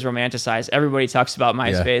we always romanticize. Everybody talks about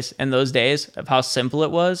MySpace and those days of how simple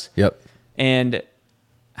it was. Yep, and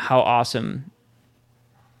how awesome,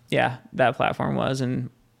 that platform was, and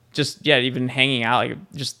just even hanging out,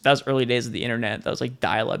 like, just, that was early days of the internet. That was like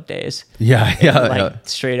dial-up days.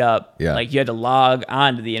 Straight up. Yeah, like, you had to log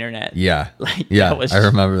on to the internet. I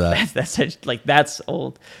remember that. That's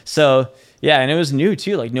old. So and it was new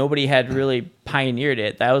too. Like, nobody had really pioneered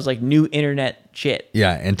it. That was like new internet shit.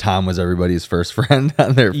 Yeah, and Tom was everybody's first friend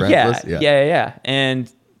on their friend list. Yeah.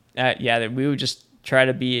 And we would just try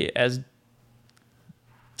to be as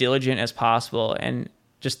diligent as possible and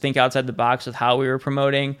just think outside the box with how we were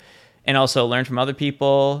promoting, and also learn from other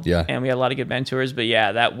people. Yeah. And we had a lot of good mentors, but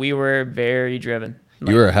that we were very driven.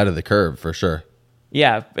 You were ahead of the curve for sure.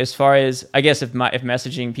 Yeah. As far as, I guess, if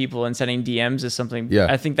messaging people and sending DMs is something,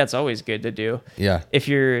 I think that's always good to do. Yeah. If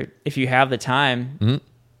you have the time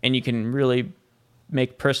and you can really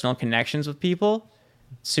make personal connections with people,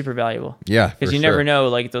 super valuable. Yeah. Because you never know,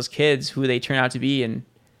 like, those kids, who they turn out to be in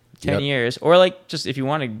 10 years, or like, just if you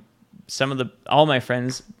want to, all my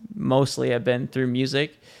friends mostly have been through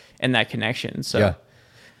music and that connection. So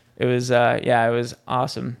it was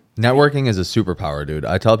awesome. Networking is a superpower, dude.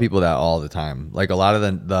 I tell people that all the time. Like, a lot of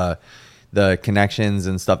the connections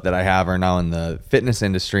and stuff that I have are now in the fitness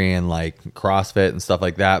industry and like CrossFit and stuff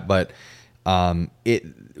like that. But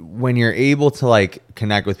when you're able to like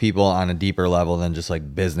connect with people on a deeper level than just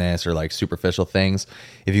like business or like superficial things,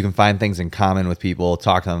 if you can find things in common with people,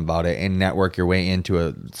 talk to them about it, and network your way into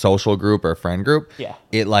a social group or a friend group,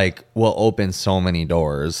 it like will open so many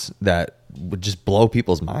doors that would just blow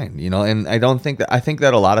people's mind, And I think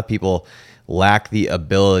that a lot of people lack the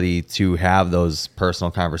ability to have those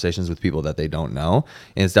personal conversations with people that they don't know.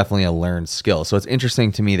 And it's definitely a learned skill. So it's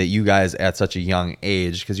interesting to me that you guys at such a young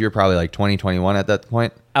age, because you're probably like 20, 21 at that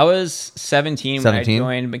point. I was 17 when I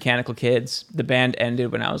joined Mechanical Kids. The band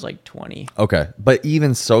ended when I was like 20. Okay. But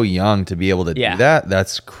even so young to be able to do that,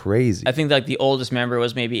 that's crazy. I think like the oldest member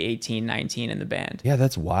was maybe 18, 19 in the band. Yeah,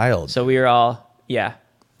 that's wild. So we were all,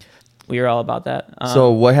 we were all about that.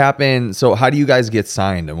 So what happened? So how do you guys get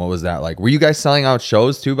signed, and what was that like? Were you guys selling out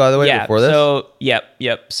shows too, by the way, before this? So yep.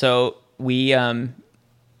 So we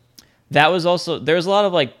that was also, there was a lot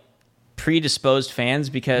of like predisposed fans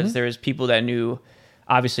because there was people that knew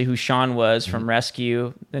obviously who Sean was from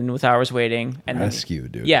Rescue and With Hours Waiting. And Rescue,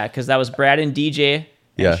 dude. Yeah, because that was Brad and DJ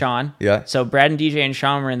and Sean. Yeah. So Brad and DJ and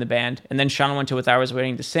Sean were in the band, and then Sean went to With Hours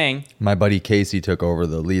Waiting to sing. My buddy Casey took over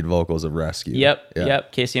the lead vocals of Rescue.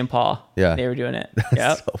 Yep. Casey and Paul. Yeah. They were doing it.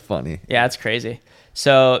 That's so funny. Yeah, it's crazy.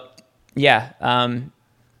 So yeah,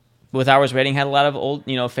 With Hours Waiting had a lot of old,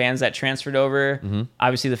 fans that transferred over.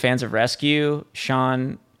 Obviously the fans of Rescue.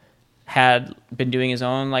 Sean had been doing his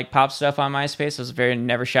own like pop stuff on MySpace. It was very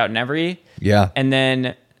Never Shout Never-y. Yeah. And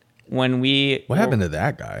then when what happened to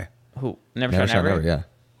that guy? Who? Never Shout Never? Yeah.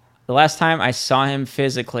 The last time I saw him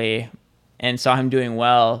physically and saw him doing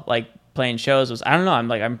well, like playing shows, was, I don't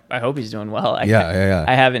know. I hope he's doing well. I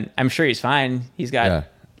haven't. I'm sure he's fine. He's got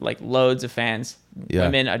like loads of fans. Yeah.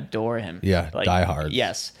 Women adore him. Yeah. Like, diehards.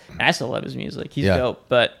 Yes. And I still love his music. He's dope.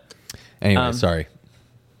 But anyway, sorry.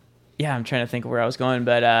 Yeah, I'm trying to think of where I was going,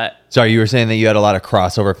 but sorry, you were saying that you had a lot of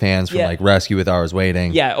crossover fans from like Rescue, With Hours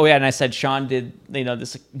Waiting. Yeah. Oh yeah, and I said Sean did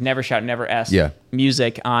this Never Shout Never-esque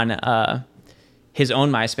music on his own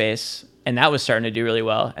MySpace, and that was starting to do really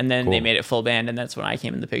well. And then they made it full band, and that's when I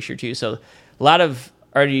came in the picture too. So a lot of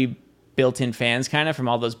already built-in fans kind of from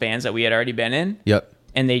all those bands that we had already been in. Yep.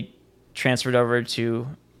 And they transferred over to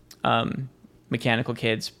Mechanical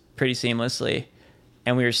Kids pretty seamlessly.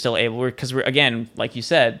 And we were still able, because we're, again, like you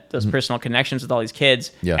said, those personal connections with all these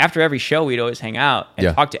kids. Yeah. After every show, we'd always hang out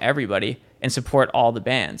and talk to everybody and support all the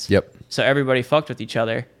bands. Yep. So everybody fucked with each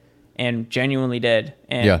other and genuinely did,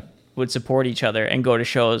 and would support each other and go to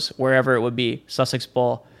shows wherever it would be. Sussex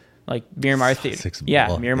Bowl, like Miramar Theater.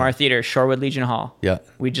 Miramar Theater, Shorewood Legion Hall. Yeah.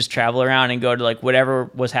 We'd just travel around and go to like whatever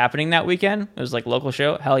was happening that weekend. It was like local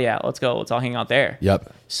show. Hell yeah, let's go. Let's all hang out there.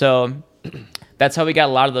 Yep. So that's how we got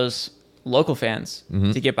a lot of those local fans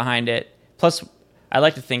to get behind it. Plus, I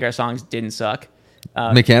like to think our songs didn't suck.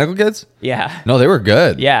 Mechanical Kids? Yeah. No, they were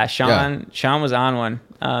good. Yeah, Sean was on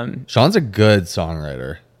one. Sean's a good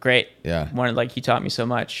songwriter. Great. Yeah. He taught me so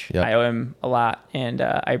much. Yep. I owe him a lot, and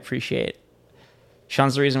I appreciate.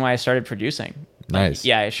 Sean's the reason why I started producing. Nice.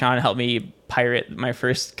 Yeah, Sean helped me pirate my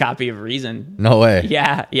first copy of Reason. No way.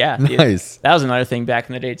 Yeah. Nice. That was another thing back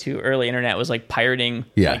in the day too. Early internet was like pirating,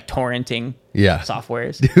 like torrenting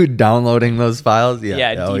softwares. Dude, downloading those files.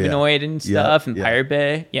 Yeah. Deepinoid and stuff and Pirate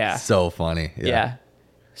Bay. Yeah. So funny. Yeah.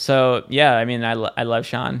 So yeah, I mean, I love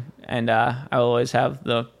Sean, and I will always have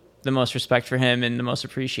the most respect for him and the most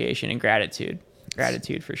appreciation and gratitude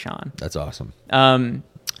for Sean. That's awesome.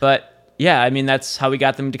 But yeah, I mean, that's how we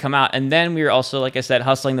got them to come out. And then we were also, like I said,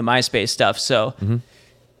 hustling the MySpace stuff. So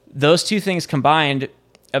those two things combined,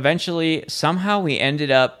 eventually, somehow we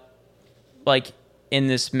ended up like in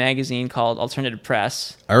this magazine called Alternative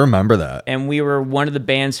Press. I remember that. And we were one of the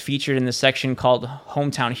bands featured in the section called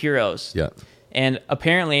Hometown Heroes. Yeah. And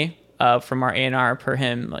apparently, from our A&R per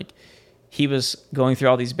him, like he was going through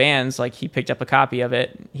all these bands, like he picked up a copy of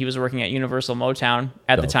it. He was working at Universal Motown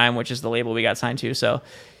at the time, which is the label we got signed to. So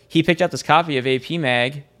he picked up this copy of AP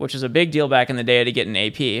Mag, which was a big deal back in the day to get an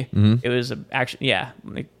AP. It was actually,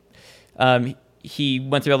 he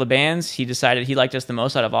went through all the bands. He decided he liked us the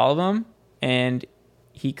most out of all of them. And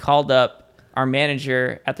he called up our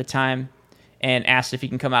manager at the time and asked if he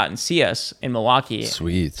can come out and see us in Milwaukee.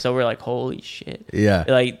 Sweet. So we're like, holy shit. Yeah.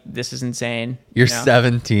 Like, this is insane. You're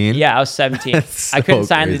 17? Yeah, I was 17. So I couldn't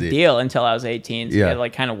sign crazy. the deal until I was 18. So you had to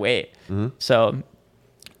like kind of wait. So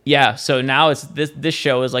yeah, so now it's this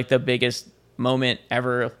show is like the biggest moment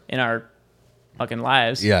ever in our fucking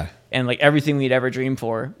lives. Yeah. And like everything we'd ever dreamed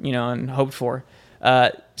for, and hoped for.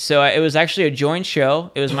 So it was actually a joint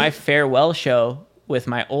show. It was my farewell show with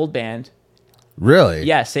my old band. Really?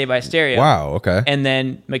 Yeah, Say by Stereo. Wow, okay. And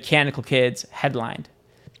then Mechanical Kids headlined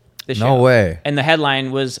the show. No way. And the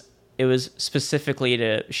headline was specifically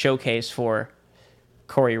to showcase for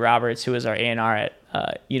Corey Roberts, who was our A&R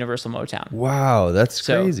at Universal Motown. Wow, that's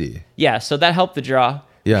crazy. Yeah, so that helped the draw.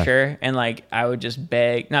 Yeah. Sure. And like I would just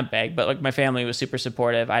not beg, but like my family was super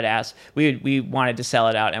supportive. I'd ask. We wanted to sell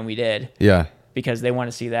it out, and we did. Yeah. Because they want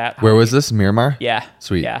to see that. Where was this? Miramar? Yeah.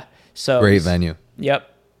 Sweet. Yeah. So great venue. Yep.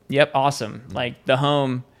 Awesome. Like the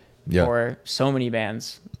home for so many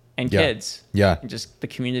bands and kids. Yeah. And just the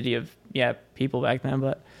community of people back then.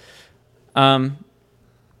 But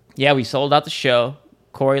we sold out the show.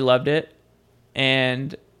 Corey loved it.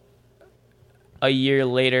 And a year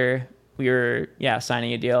later we were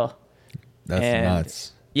signing a deal. That's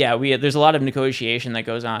nuts. Yeah, there's a lot of negotiation that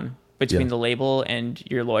goes on between the label and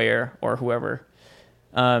your lawyer or whoever.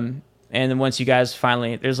 And then once you guys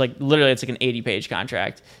finally, there's like literally it's like an 80-page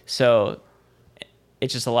contract. So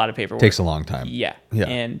it's just a lot of paperwork. Takes a long time. Yeah. Yeah.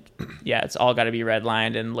 And yeah, it's all got to be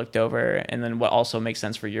redlined and looked over. And then what also makes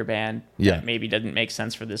sense for your band that maybe doesn't make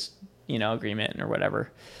sense for this, agreement or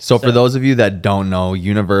whatever. So for those of you that don't know,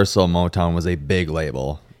 Universal Motown was a big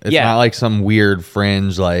label. It's not like some weird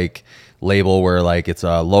fringe like label where like it's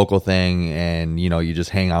a local thing and you just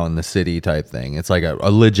hang out in the city type thing. It's like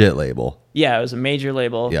a legit label. Yeah, it was a major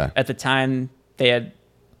label. Yeah. At the time they had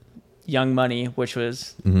Young Money, which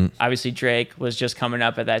was obviously Drake was just coming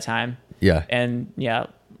up at that time. Yeah. And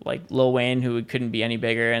like Lil Wayne, who couldn't be any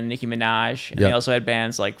bigger, and Nicki Minaj. And they also had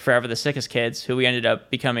bands like Forever the Sickest Kids, who we ended up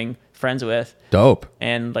becoming friends with. Dope.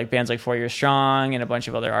 And like bands like 4 Years Strong and a bunch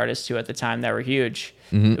of other artists too at the time that were huge.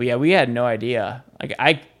 But yeah, we had no idea. Like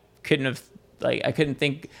I couldn't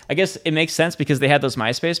think. I guess it makes sense because they had those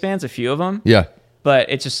MySpace bands, a few of them. Yeah. But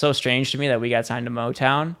it's just so strange to me that we got signed to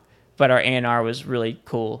Motown. But our A&R was really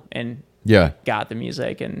cool and got the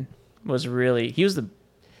music and was really,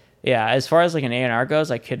 as far as like an A&R goes,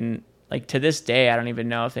 I couldn't, like to this day, I don't even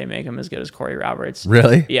know if they make him as good as Corey Roberts.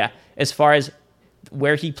 Really? Yeah. As far as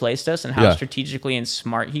where he placed us and how strategically and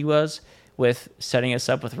smart he was with setting us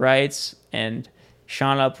up with rights and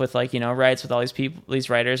Sean up with like, rights with all these people, these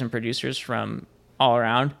writers and producers from all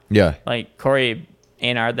around. Yeah. Like Corey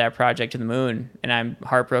A&R'd that project to the moon and I'm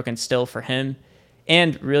heartbroken still for him.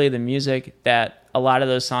 And really the music that a lot of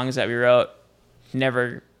those songs that we wrote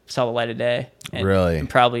never saw the light of day. And really? And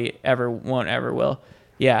probably won't ever will.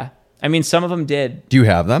 Yeah. I mean, some of them did. Do you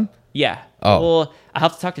have them? Yeah. Oh. Well, I'll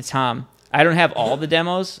have to talk to Tom. I don't have all the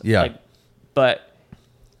demos. Yeah. But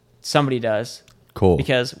somebody does. Cool.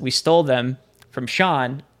 Because we stole them from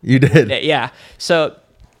Sean. You did? Yeah. So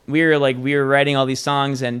we were writing all these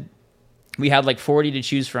songs and we had like 40 to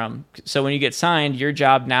choose from. So when you get signed, your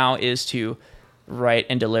job now is to write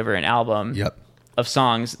and deliver an album of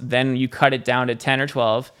songs. Then you cut it down to 10 or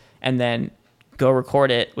 12 and then go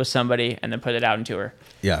record it with somebody and then put it out on tour.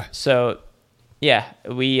 Yeah. So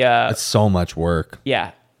we it's so much work.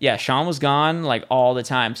 Yeah. Sean was gone like all the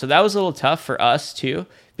time. So that was a little tough for us too,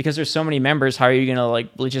 because there's so many members. How are you going to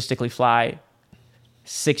like logistically fly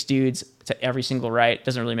 6 dudes to every single write?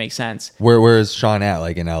 Doesn't really make sense. Where is Sean at?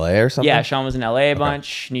 Like in LA or something? Yeah. Sean was in LA a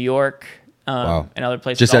bunch, New York, and other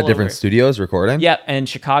places. Just at different studios recording? Yeah, and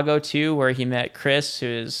Chicago too, where he met Chris, who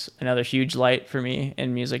is another huge light for me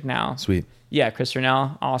in music now. Sweet. Yeah, Chris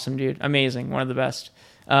Rennell, awesome dude, amazing, one of the best.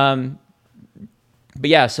 But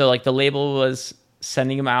yeah, so like the label was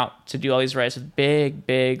sending him out to do all these writes with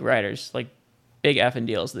big writers, like big effing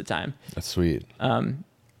deals at the time. That's sweet.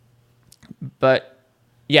 But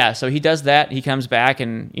yeah, so he does that. He comes back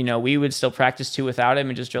and, we would still practice too without him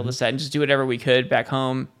and just drill the set and just do whatever we could back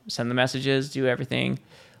home, send the messages, do everything,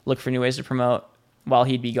 look for new ways to promote while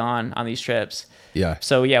he'd be gone on these trips. Yeah.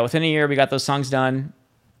 So yeah, within a year, we got those songs done.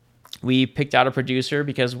 We picked out a producer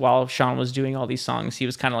because while Sean was doing all these songs, he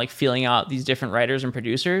was kind of like feeling out these different writers and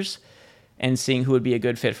producers and seeing who would be a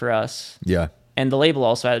good fit for us. Yeah. And the label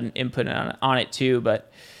also had an input on it too.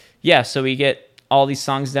 But yeah, so we get all these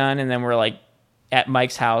songs done and then we're like, at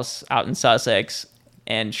Mike's house out in Sussex,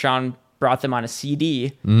 and Sean brought them on a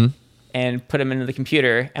CD and put them into the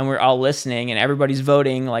computer, and we're all listening, and everybody's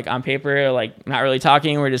voting like on paper, like not really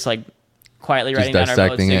talking. We're just like quietly writing down our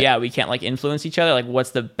votes. So yeah, we can't like influence each other. Like,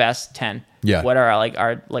 what's the best 10? Yeah. What are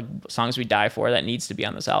our songs we die for that needs to be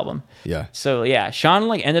on this album? Yeah. So yeah, Sean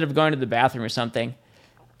like ended up going to the bathroom or something,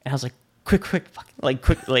 and I was like,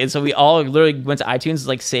 quickly. And so we all literally went to iTunes,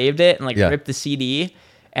 like saved it, and like ripped the CD.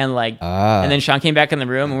 And and then Sean came back in the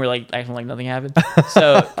room and we're like acting like nothing happened.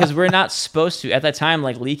 So, because we're not supposed to at that time,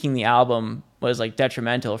 like leaking the album was like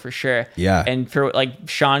detrimental for sure. Yeah. And for like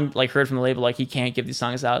Sean like heard from the label like he can't give these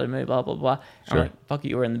songs out and blah blah blah. Sure. I'm like, fuck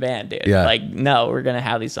you, we're in the band, dude. Yeah. Like no, we're gonna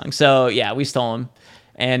have these songs. So yeah, we stole them.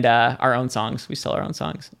 And our own songs, we stole our own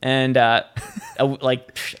songs. And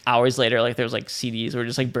like hours later, like there was like CDs, we're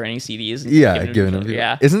just like burning CDs. And giving them.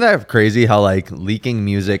 Yeah. Isn't that crazy how like leaking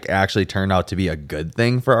music actually turned out to be a good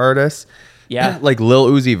thing for artists? Yeah. Like Lil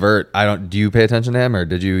Uzi Vert, do you pay attention to him or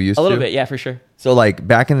did you used to? A little bit, yeah, for sure. So like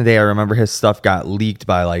back in the day, I remember his stuff got leaked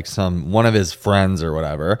by like one of his friends or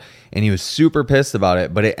whatever, and he was super pissed about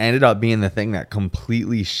it, but it ended up being the thing that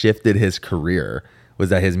completely shifted his career,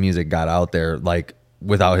 was that his music got out there like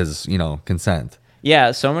without his, consent. Yeah,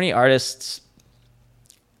 so many artists,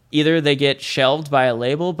 either they get shelved by a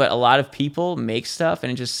label, but a lot of people make stuff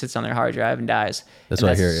and it just sits on their hard drive and dies. That's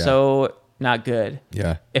what I hear, yeah. So not good.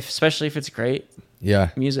 Yeah. Especially if it's great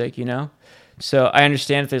music, So I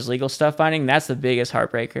understand if there's legal stuff binding, that's the biggest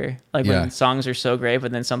heartbreaker. Like when songs are so great,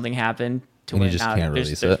 but then something happened to and win you just out. Can't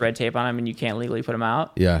release there's it. red tape on them and you can't legally put them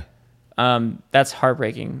out. Yeah. That's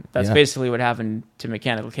heartbreaking. That's Yeah. basically what happened to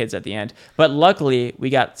Mechanical Kids at the end. But luckily, we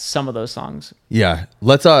got some of those songs. Yeah.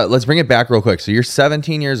 Let's bring it back real quick. So you're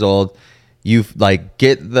 17 years old. You like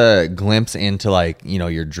get the glimpse into like, you know,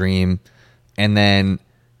 your dream, and then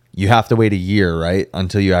you have to wait a year, right?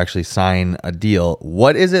 Until you actually sign a deal.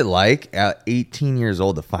 What is it like at 18 years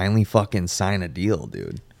old to finally fucking sign a deal,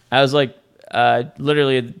 dude? I was like,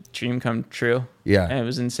 literally a dream come true. Yeah. And it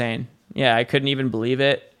was insane. Yeah. I couldn't even believe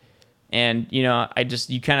it. And, you know,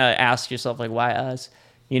 you kind of ask yourself, like, why us?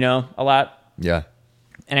 You know, a lot. Yeah.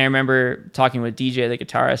 And I remember talking with DJ, the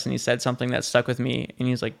guitarist, and he said something that stuck with me. And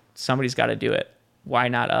he was like, somebody's got to do it. Why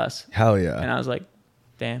not us? Hell yeah. And I was like,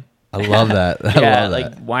 damn. I love that. I yeah, love that.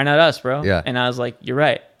 like, why not us, bro? Yeah. And I was like, you're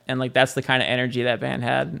right. And, like, that's the kind of energy that band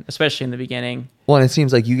had, especially in the beginning. Well, and it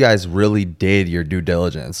seems like you guys really did your due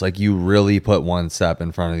diligence. Like, you really put one step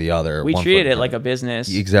in front of the other. We treated it like a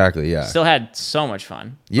business. Exactly, yeah. Still had so much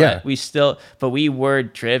fun. Yeah. But we were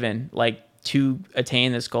driven, like, to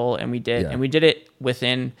attain this goal, and we did. Yeah. And we did it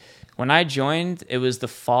when I joined, it was the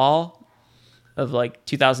fall of, like,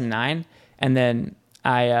 2009. And then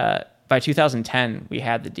by 2010, we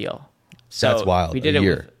had the deal. So that's wild. We did a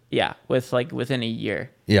year. Within a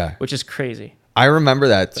year. Yeah. Which is crazy. I remember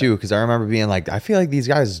that too, because I remember being like, I feel like these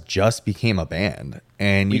guys just became a band,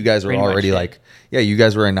 and you guys were already like, yeah, you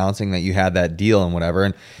guys were announcing that you had that deal and whatever.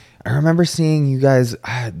 And I remember seeing you guys.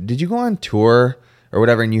 Did you go on tour or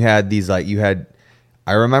whatever? And you had these like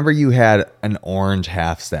I remember you had an orange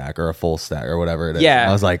half stack or a full stack or whatever it is. Yeah. And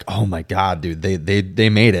I was like, oh my god, dude, they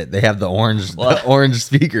made it. They have the orange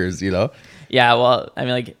speakers, you know? Yeah. Well, I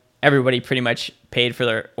mean, like, everybody pretty much paid for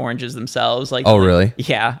their oranges themselves. Like, oh, really?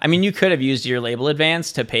 Yeah. I mean, you could have used your label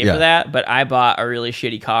advance to pay for that, but I bought a really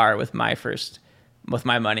shitty car with my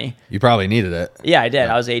money. You probably needed it. Yeah, I did.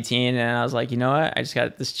 I was 18 and I was like, you know what? I just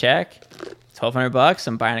got this check, $1,200.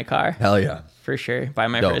 I'm buying a car. Hell yeah. For sure. Buy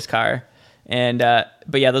my first car. And,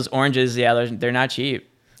 but yeah, those oranges, yeah, they're not cheap.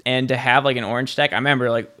 And to have like an orange stack, I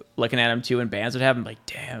remember like looking at them too when bands would have them, like,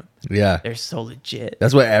 damn. Yeah. They're so legit.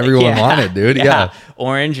 That's what everyone wanted, dude. Yeah.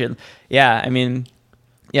 Orange. And yeah, I mean,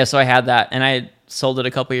 yeah, so I had that and I sold it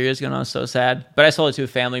a couple years ago and I was so sad, but I sold it to a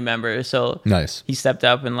family member. So nice. He stepped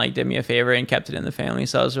up and like did me a favor and kept it in the family.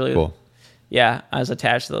 So I was really cool. Yeah, I was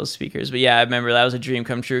attached to those speakers. But yeah, I remember that was a dream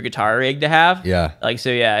come true guitar rig to have. Yeah. Like, so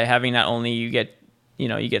yeah, having not only you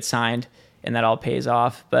get signed and that all pays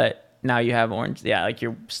off, but now you have orange. Yeah, like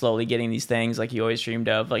you're slowly getting these things like you always dreamed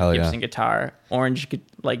of, like Gibson guitar, orange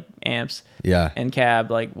like amps, and cab.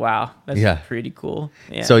 Like, wow, that's pretty cool.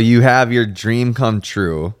 Yeah. So you have your dream come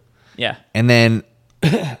true. Yeah. And then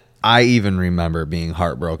I even remember being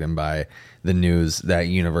heartbroken by the news that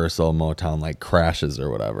Universal Motown like crashes or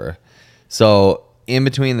whatever. So in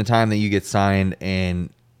between the time that you get signed and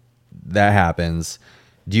that happens,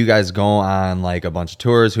 do you guys go on like a bunch of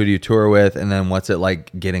tours? Who do you tour with? And then what's it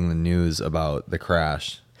like getting the news about the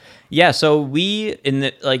crash? Yeah, so we in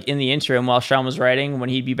the interim while Sean was writing, when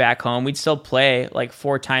he'd be back home, we'd still play like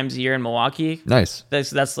 4 times a year in Milwaukee. Nice.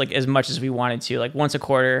 That's like as much as we wanted to, like once a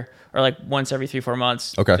quarter or like once every 3-4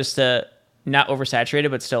 months. Okay. Just to not oversaturate it,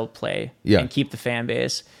 but still play and keep the fan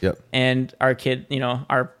base. Yep. And our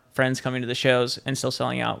our friends coming to the shows and still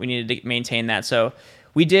selling out. We needed to maintain that. So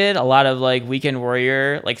we did a lot of like Weekend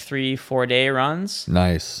Warrior, like 3-4 day runs.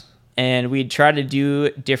 Nice. And we'd try to do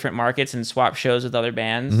different markets and swap shows with other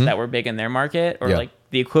bands that were big in their market, or like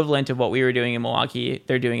the equivalent of what we were doing in Milwaukee,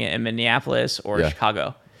 they're doing it in Minneapolis or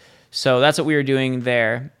Chicago. So that's what we were doing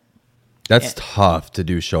there. That's tough to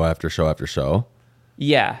do show after show after show.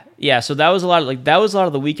 Yeah. Yeah. So that was a lot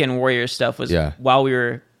of the Weekend Warrior stuff was while we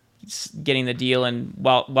were getting the deal and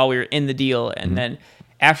while we were in the deal. And then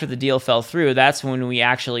after the deal fell through, that's when we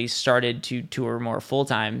actually started to tour more full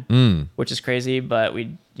time, which is crazy. But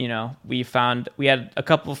we had a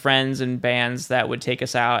couple of friends and bands that would take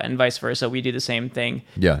us out and vice versa. We do the same thing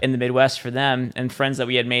in the Midwest for them, and friends that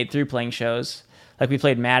we had made through playing shows. Like we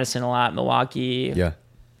played Madison a lot, Milwaukee,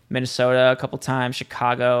 Minnesota a couple times,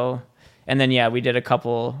 Chicago. And then, we did a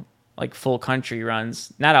couple like full country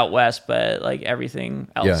runs, not out west, but like everything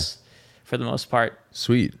else for the most part.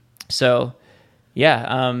 Sweet. So,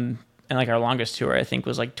 and like our longest tour, I think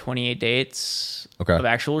was like 28 dates of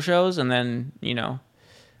actual shows. And then,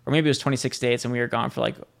 or maybe it was 26 dates and we were gone for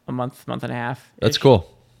like a month and a half. That's cool.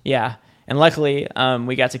 Yeah. And luckily,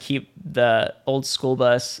 we got to keep the old school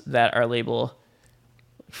bus that our label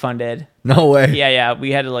funded. No way. Yeah.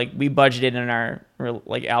 We had to we budgeted in our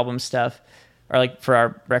like album stuff, or like for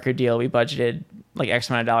our record deal, we budgeted like X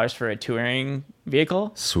amount of dollars for a touring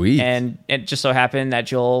vehicle. Sweet. And it just so happened that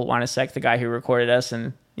Joel Wanasek, the guy who recorded us,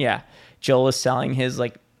 and Joel was selling his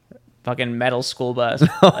like fucking metal school bus.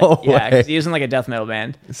 No yeah, way. 'cause he was in like a death metal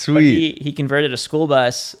band. Sweet. But he converted a school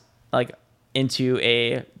bus like into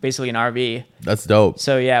basically an RV. That's dope.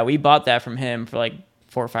 So yeah, we bought that from him for like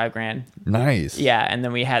 $4,000 or $5,000. Nice. Yeah, and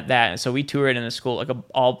then we had that, and so we toured in a school like a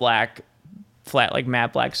all black, flat like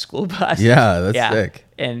matte black school bus. Yeah, that's sick.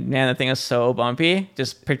 And man, the thing was so bumpy.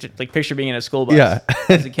 Just picture being in a school bus Yeah.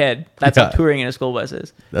 as a kid. That's Yeah. how touring in a school bus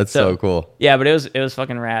is. That's so cool. Yeah, but it was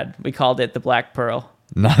fucking rad. We called it the Black Pearl.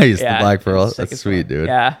 Nice. Yeah, the Black Pearl. it's sick That's as sweet, fuck. dude.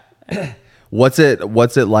 Yeah. What's it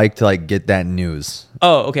like to like get that news?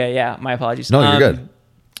 Oh, okay. Yeah. My apologies. No, you're good.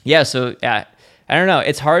 Yeah. So yeah, I don't know.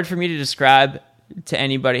 It's hard for me to describe to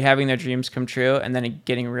anybody having their dreams come true and then it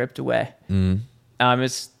getting ripped away.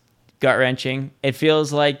 It's gut wrenching. It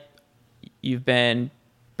feels like you've been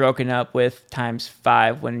broken up with times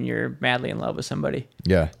 5 when you're madly in love with somebody.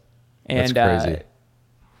 Yeah. And That's crazy.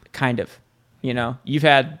 kind of,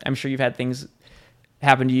 I'm sure you've had things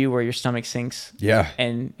happen to you where your stomach sinks. Yeah.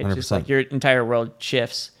 And it's just 100%. like your entire world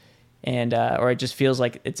shifts and, or it just feels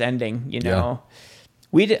like it's ending, Yeah.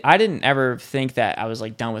 I didn't ever think that I was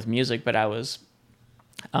like done with music, but I was,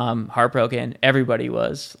 heartbroken. Everybody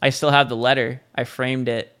was. I still have the letter. I framed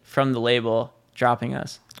it from the label dropping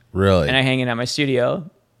us. Really? And I hang it at my studio.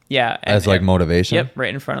 Yeah. As like motivation? Yep.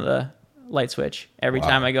 Right in front of the light switch. Every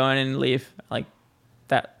time I go in and leave, like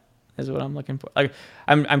that is what I'm looking for. Like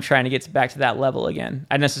I'm trying to get back to that level again.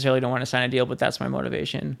 I necessarily don't want to sign a deal, but that's my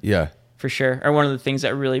motivation. Yeah. For sure. Or one of the things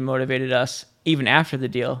that really motivated us even after the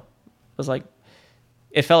deal was like,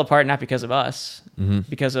 it fell apart not because of us,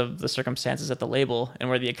 because of the circumstances at the label and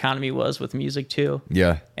where the economy was with music too.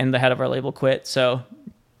 Yeah. And the head of our label quit. So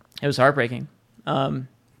it was heartbreaking.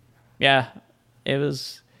 Yeah, it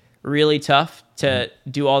was really tough to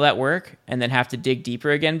do all that work and then have to dig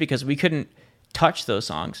deeper again because we couldn't touch those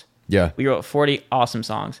songs. Yeah. We wrote 40 awesome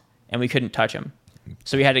songs and we couldn't touch them.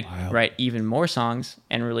 So we had to write even more songs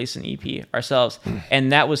and release an EP ourselves.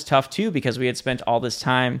 And that was tough too because we had spent all this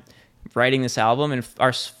time writing this album and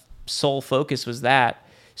our sole focus was that.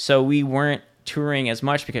 So we weren't touring as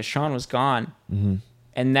much because Sean was gone.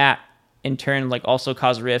 And that in turn like also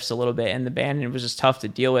caused rifts a little bit in the band and it was just tough to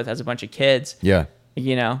deal with as a bunch of kids. Yeah.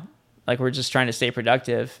 Like we're just trying to stay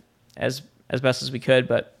productive as best as we could,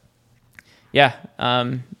 but yeah.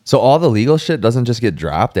 So all the legal shit doesn't just get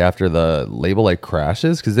dropped after the label like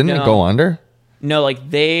crashes? Because didn't it go under? No, like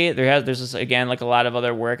there's this again like a lot of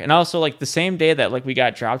other work, and also like the same day that like we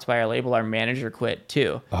got dropped by our label, our manager quit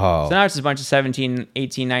too. Oh. So now it's just a bunch of 17,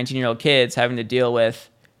 18, 19-year-old kids having to deal with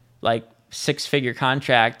like 6-figure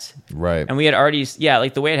contract. Right. And we had already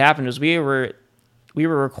like the way it happened was we were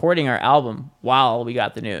recording our album while we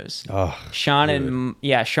got the news. Oh, Sean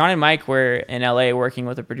and Mike were in LA working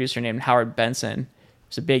with a producer named Howard Benson. It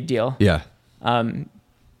was a big deal. Yeah.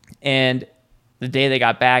 And the day they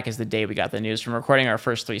got back is the day we got the news from recording our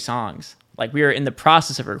first 3 songs. Like we were in the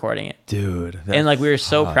process of recording it. Dude. And like we were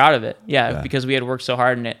so proud of it. Yeah. Because we had worked so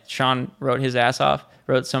hard on it. Sean wrote his ass off,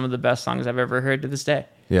 wrote some of the best songs I've ever heard to this day.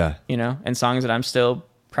 Yeah. And songs that I'm still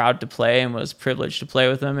proud to play and was privileged to play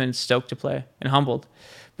with them and stoked to play and humbled.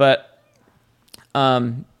 But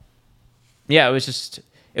it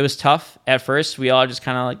was tough at first. We all just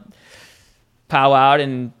kind of like powwowed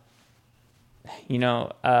and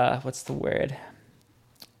what's the word?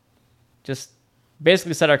 Just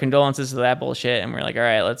basically said our condolences to that bullshit and we're like, all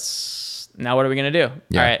right, now what are we going to do?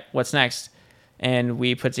 Yeah. All right, what's next? And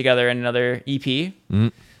we put together another EP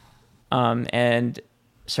and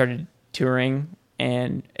started touring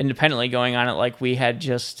and independently going on it like we had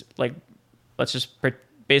just like, let's just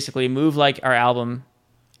basically move like our album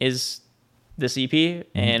is this EP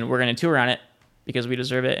and we're going to tour on it because we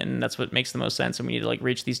deserve it and that's what makes the most sense and we need to like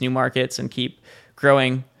reach these new markets and keep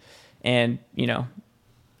growing and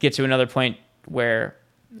get to another point where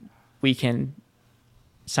we can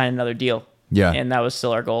sign another deal. Yeah. And that was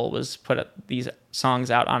still our goal, was put these songs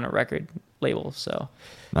out on a record label. So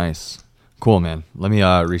nice. Cool, man. Let me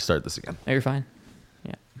restart this again. no, you're fine.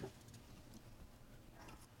 Yeah.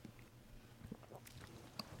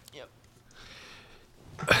 Yep.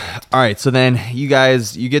 All right. So then you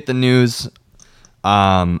get the news.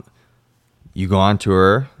 You go on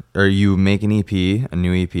tour or you make an EP, a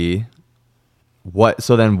new EP. What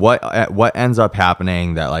ends up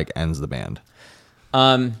happening that like ends the band?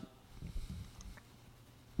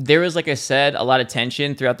 There was, like I said, a lot of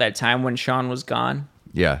tension throughout that time when Sean was gone.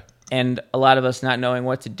 Yeah. And a lot of us not knowing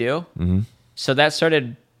what to do. Mm-hmm. So that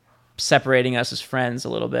started separating us as friends a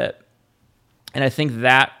little bit. And I think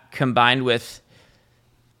that combined with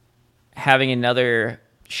having another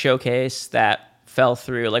showcase that fell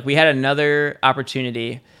through. Like we had another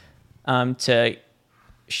opportunity to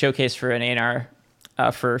showcase for an A&R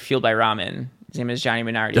for Fueled by Ramen. His name is Johnny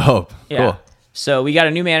Minardi. Dope. Yeah. Cool. So we got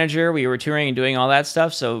a new manager. We were touring and doing all that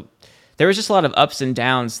stuff. So there was just a lot of ups and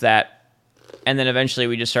downs and then eventually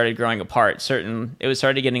we just started growing apart. It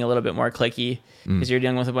started getting a little bit more cliquey because you're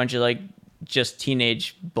dealing with a bunch of like just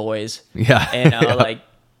teenage boys. Yeah. And Yeah. like,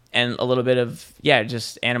 and a little bit of,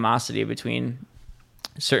 just animosity between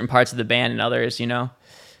certain parts of the band and others,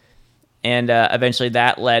 And eventually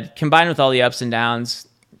that combined with all the ups and downs,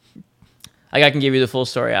 like I can give you the full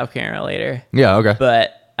story off camera later. Yeah. Okay.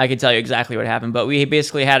 But I can tell you exactly what happened. But we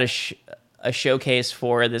basically had a showcase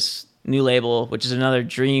for this new label, which is another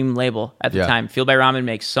dream label at the time. Fueled by Ramen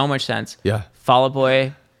makes so much sense. Yeah. Fall Out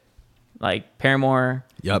Boy, like Paramore,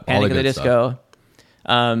 Yep. Panic all at the good Disco.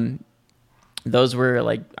 stuff. Those were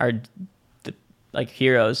like our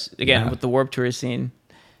heroes again with the Warped Tour scene.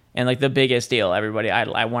 And like the biggest deal, everybody,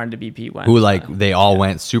 I wanted to be Pete Wentz. Who they all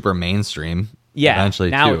went super mainstream. Eventually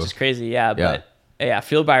now too. which is crazy. Yeah. But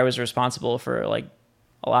Fueled by was responsible for like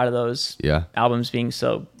a lot of those albums being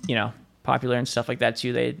so popular and stuff like that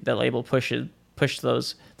too. The label pushed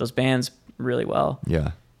those bands really well.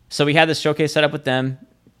 Yeah. So we had this showcase set up with them.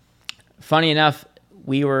 Funny enough,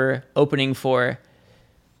 we were opening for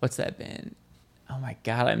what's that band? Oh my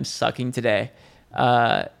god, I'm sucking today.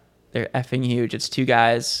 They're effing huge. It's two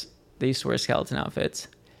guys. They used to wear skeleton outfits.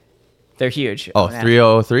 They're huge. Oh,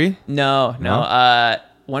 303? No.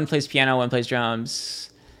 One plays piano, one plays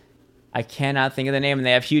drums. I cannot think of the name, and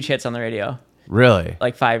they have huge hits on the radio. Really?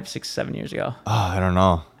 Like 5, 6, 7 years ago. Oh, I don't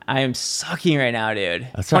know. I am sucking right now, dude.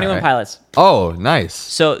 That's 21 all right. Pilots. Oh, nice.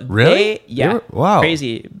 So really? Wow.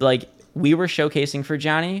 Crazy. Like we were showcasing for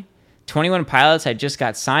Johnny. 21 Pilots had just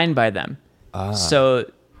got signed by them.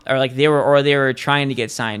 So they were trying to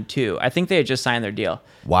get signed too. I think they had just signed their deal.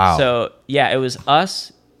 Wow. So it was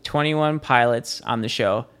us, 21 Pilots on the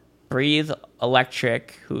show. Breathe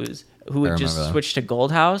Electric, who had just switched to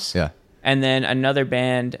Gold House. Yeah. And then another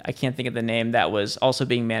band, I can't think of the name, that was also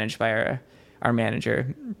being managed by our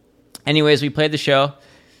manager. Anyways, we played the show.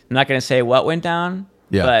 I'm not going to say what went down,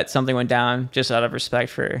 but something went down just out of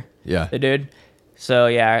respect for the dude. So,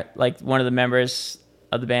 like one of the members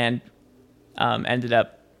of the band ended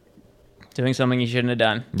up doing something he shouldn't have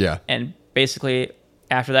done. Yeah. And basically,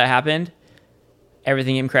 after that happened,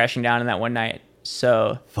 everything came crashing down in that one night.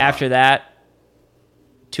 So, after that,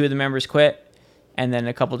 2 of the members quit. And then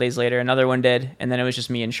a couple days later, another one did. And then it was just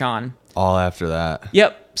me and Sean. All after that.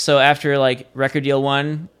 Yep. So after like record deal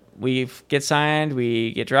 1, we get signed,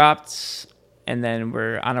 we get dropped, and then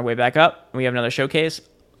we're on our way back up. We have another showcase.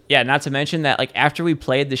 Yeah, not to mention that like after we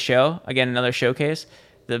played the show, again, another showcase,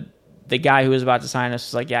 the guy who was about to sign us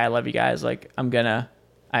was like, yeah, I love you guys. Like, I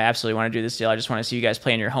absolutely want to do this deal. I just want to see you guys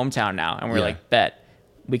play in your hometown now. And we're like, bet.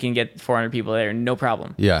 We can get 400 people there, no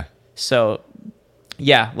problem. Yeah. So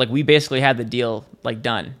like we basically had the deal like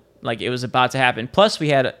done, like it was about to happen. Plus we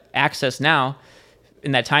had access now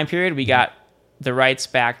in that time period. We got the rights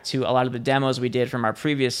back to a lot of the demos we did from our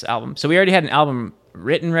previous album. So we already had an album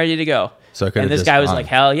written, ready to go. So and this guy was like,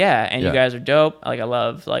 hell yeah. And you guys are dope. Like I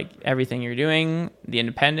love like everything you're doing, the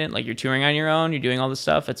independent, like you're touring on your own, you're doing all this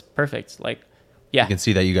stuff. It's perfect. Like, yeah. You can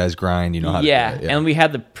see that you guys grind, you know how to do it. And we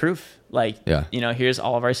had the proof. Like, yeah. Here's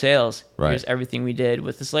all of our sales. Right. Here's everything we did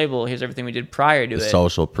with this label. Here's everything we did prior to the it.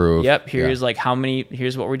 Social proof. Yep. Here's like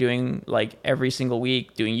here's what we're doing like every single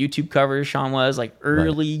week, doing YouTube covers. Sean was like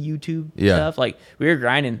early YouTube stuff. Like we were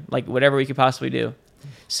grinding like whatever we could possibly do.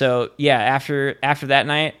 So after that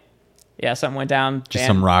night, something went down. Just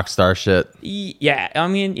some rock star shit. Yeah. I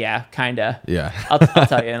mean, kind of. Yeah. I'll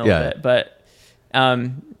tell you in a little bit. But,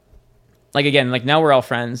 like again, like now we're all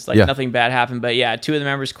friends. Like nothing bad happened, but 2 of the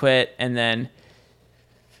members quit, and then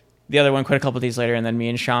the other one quit a couple of days later, and then me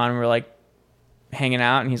and Sean were like hanging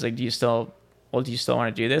out, and he's like, "Do you still want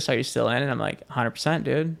to do this? Are you still in?" And I'm like, "100%,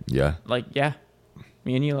 dude." Yeah. Like,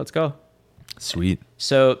 me and you, let's go. Sweet.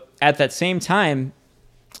 So at that same time,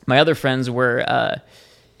 my other friends were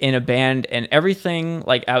in a band, and everything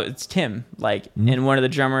like it's Tim, like, and one of the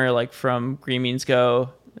drummer like from Green Means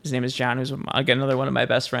Go. His name is John, who's again another one of my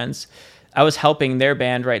best friends. I was helping their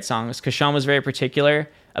band write songs because Sean was very particular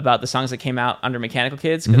about the songs that came out under Mechanical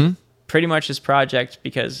Kids. Pretty much his project,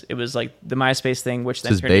 because it was like the MySpace thing, which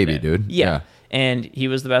then it's his baby, dude. Yeah. And he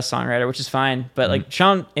was the best songwriter, which is fine. But like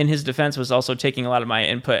Sean, in his defense, was also taking a lot of my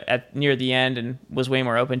input near the end and was way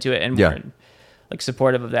more open to it and more like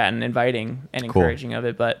supportive of that and inviting and encouraging of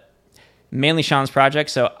it. But mainly Sean's project.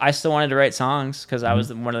 So I still wanted to write songs because I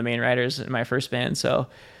was one of the main writers in my first band. So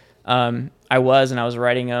I was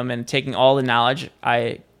writing them and taking all the knowledge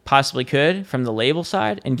I possibly could from the label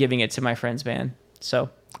side and giving it to my friend's band. So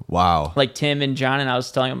wow, like Tim and John, and I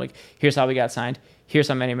was telling them like, here's how we got signed. here's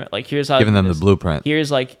how many, like, here's how, giving them the blueprint. Here's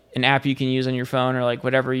like an app you can use on your phone, or like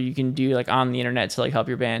whatever you can do like on the internet to like help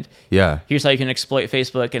your band. Yeah. Here's how you can exploit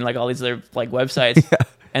Facebook and like all these other like websites. Yeah.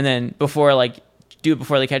 And then before do it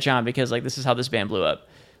before they catch on, because like this is how this band blew up.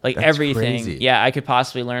 Like that's everything. Crazy. Yeah, I could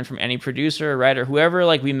possibly learn from any producer or writer, whoever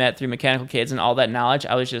like we met through Mechanical Kids, and all that knowledge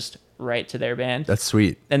I was just right to their band. That's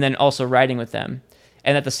sweet. And then also writing with them.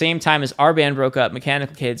 And at the same time as our band broke up,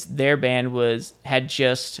 Mechanical Kids, their band had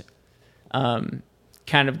just kind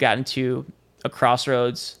of gotten to a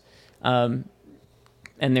crossroads, and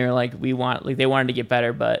they're like, they wanted to get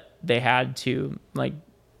better, but they had to like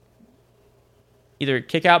either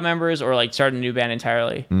kick out members or like start a new band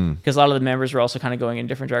entirely, because a lot of the members were also kind of going in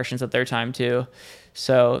different directions at their time too.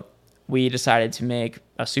 So we decided to make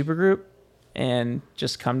a super group and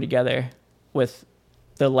just come together with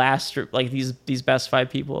the last, like these best 5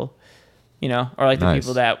 people, you know, or like the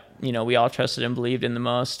people that, you know, we all trusted and believed in the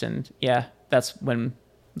most. And yeah, that's when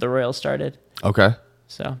the Royal started. Okay.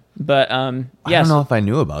 So, but yeah. I don't know if I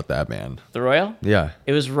knew about that band. The Royal? Yeah.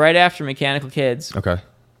 It was right after Mechanical Kids. Okay.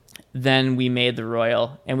 Then we made the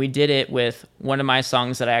Royal, and we did it with one of my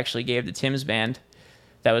songs that I actually gave to Tim's band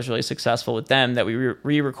that was really successful with them, that we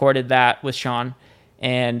re-recorded that with Sean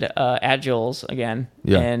and at Joel's again.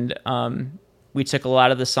 Yeah. And we took a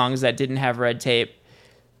lot of the songs that didn't have red tape,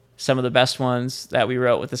 some of the best ones that we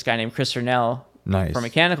wrote with this guy named Chris Ernell. Nice. For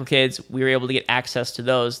Mechanical Kids, we were able to get access to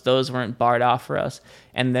those. Those weren't barred off for us.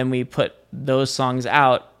 And then we put those songs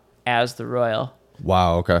out as the Royal.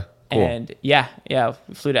 Wow, okay. Cool. And yeah,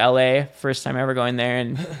 we flew to LA, first time ever going there,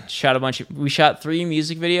 and we shot 3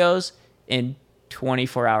 music videos in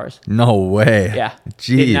 24 hours. No way. Yeah.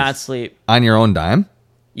 Jeez. Did not sleep. On your own dime?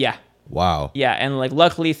 Yeah. Wow. Yeah, and like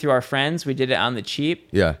luckily through our friends, we did it on the cheap.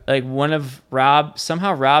 Yeah. Like Rob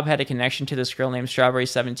had a connection to this girl named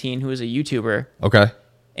Strawberry17, who was a YouTuber. Okay.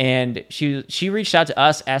 And she reached out to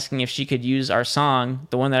us asking if she could use our song,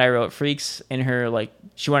 the one that I wrote, Freaks, in her, like,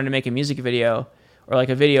 she wanted to make a music video or like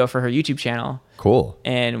a video for her YouTube channel. Cool.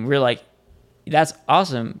 And we're like, that's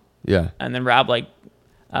awesome. Yeah. And then Rob like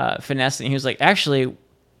finessed it, and he was like, actually,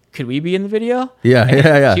 could we be in the video? Yeah. And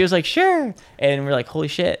yeah. She was like, sure. And we're like, holy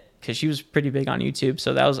shit. Because she was pretty big on YouTube.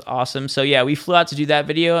 So that was awesome. So yeah, we flew out to do that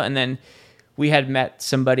video, and then we had met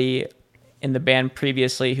somebody in the band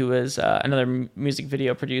previously who was another music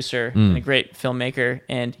video producer and a great filmmaker.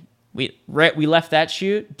 And we left that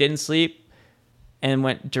shoot, didn't sleep, and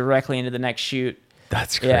went directly into the next shoot.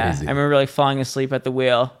 That's crazy. Yeah, I remember like falling asleep at the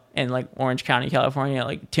wheel in like Orange County, California.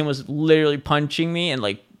 Like Tim was literally punching me and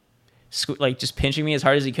like just pinching me as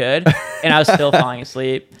hard as he could, and I was still falling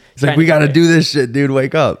asleep. It's like, we got to do this shit, dude.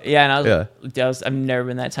 Wake up. Yeah, and I've never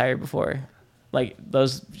been that tired before. Like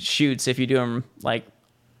those shoots, if you do them like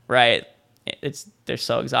right, they're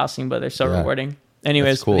so exhausting, but they're so rewarding.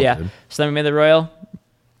 Anyways, that's cool, yeah. Dude. So then we made the Royal,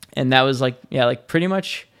 and that was like pretty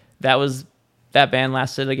much that band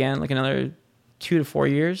lasted again like another 2 to 4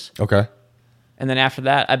 years. Okay. And then after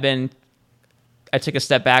that, I took a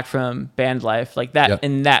step back from band life, like that,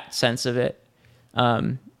 in that sense of it.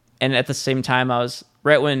 And at the same time, I was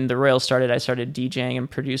right when the Royal started, I started DJing and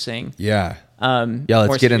producing. Yeah.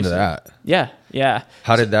 Let's get into that. Yeah.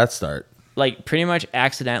 How did that start? Like pretty much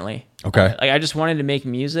accidentally. Okay. Like I just wanted to make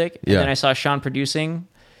music, and then I saw Sean producing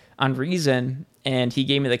on Reason, and he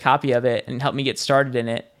gave me the copy of it and helped me get started in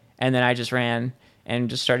it. And then I just ran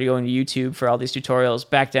and just started going to YouTube for all these tutorials.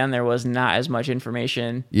 Back then, there was not as much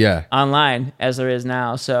information online as there is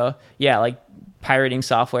now. So yeah, like pirating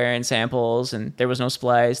software and samples, and there was no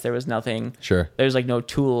Splice, there was nothing. Sure. There was like no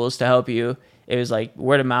tools to help you. It was like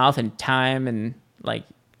word of mouth and time, and like,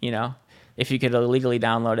 you know, if you could illegally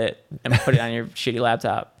download it and put it on your shitty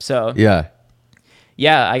laptop. So yeah,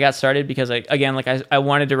 I got started because I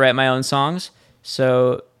wanted to write my own songs.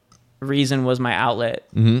 So Reason was my outlet.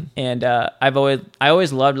 And I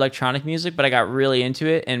always loved electronic music, but I got really into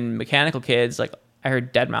it. And Mechanical Kids, like I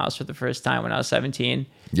heard Deadmau5 for the first time when I was 17.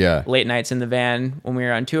 Yeah. Late nights in the van when we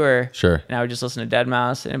were on tour. Sure. And I would just listen to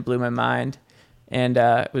Deadmau5, and it blew my mind. And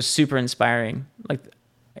it was super inspiring. Like,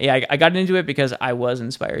 yeah, I got into it because I was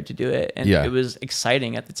inspired to do it. And it was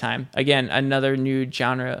exciting at the time. Again, another new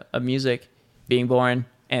genre of music being born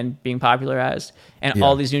and being popularized. And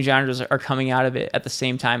all these new genres are coming out of it at the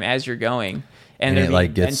same time as you're going. And it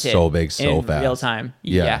like gets so big so fast. In real time.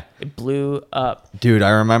 Yeah. It blew up. Dude,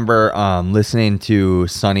 I remember listening to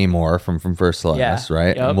Sonny Moore from First to Last,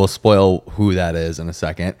 right? Yep. And we'll spoil who that is in a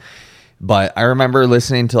second. But I remember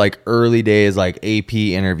listening to like early days, like AP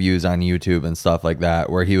interviews on YouTube and stuff like that,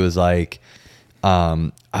 where he was like,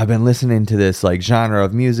 I've been listening to this like genre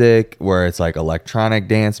of music where it's like electronic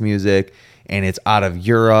dance music, and it's out of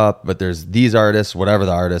Europe, but there's these artists, whatever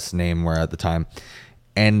the artist's name were at the time.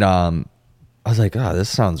 And I was like, oh, this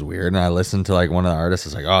sounds weird. And I listened to like one of the artists. I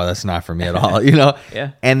was like, oh, that's not for me at all, you know?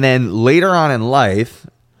 Yeah. And then later on in life,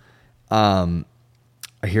 I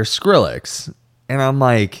hear Skrillex, and I'm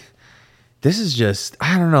like, this is just,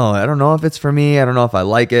 I don't know. I don't know if it's for me. I don't know if I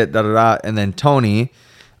like it, da da da. And then Tony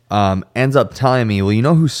ends up telling me, well, you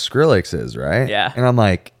know who Skrillex is, right? Yeah. And I'm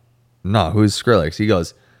like, no, who's Skrillex? He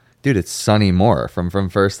goes, dude, it's Sonny Moore from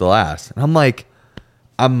First to Last. And I'm like,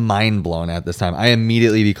 I'm mind blown at this time. I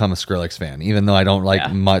immediately become a Skrillex fan, even though I don't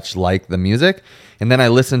much like the music. And then I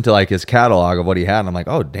listened to like his catalog of what he had, and I'm like,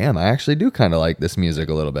 oh damn, I actually do kind of like this music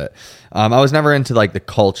a little bit. I was never into like the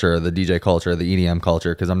culture, the DJ culture, the EDM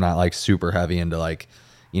culture, because I'm not like super heavy into like,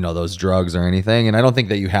 you know, those drugs or anything. And I don't think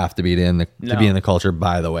that you have to be to be in the culture,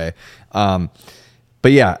 by the way.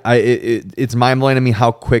 But yeah, it's mind blowing to me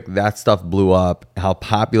how quick that stuff blew up, how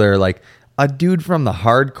popular like a dude from the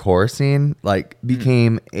hardcore scene like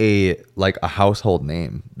became a household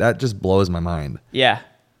name. That just blows my mind. Yeah.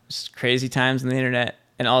 Just crazy times on the internet.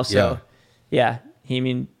 And also,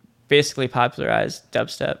 he basically popularized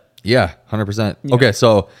dubstep. Yeah, 100%. Okay,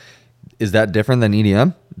 so is that different than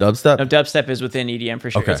EDM? Dubstep? No, dubstep is within EDM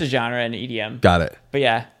for sure. Okay. It's a genre in EDM. Got it. But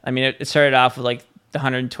yeah, I mean, it started off with like the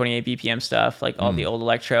 128 BPM stuff, like all the old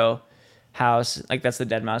electro house, like that's the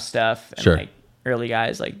Deadmau5 stuff. And like early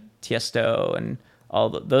guys like Tiesto and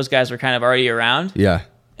those guys were kind of already around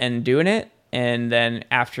and doing it. And then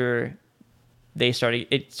after it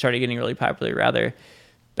started getting really popular, rather,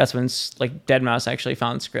 that's when like Deadmau5 actually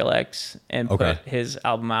found Skrillex and put his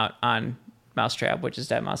album out on Mousetrap, which is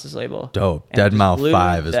Deadmau5's label. Dope. Deadmau5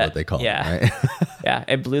 5 is what they call it, right? Yeah,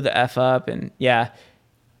 it blew the F up. And yeah,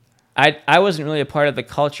 I wasn't really a part of the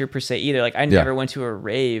culture per se either. Like I never went to a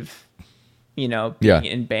rave, you know, being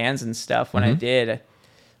in bands and stuff. When I did,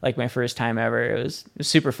 like my first time ever, it was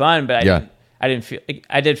super fun, but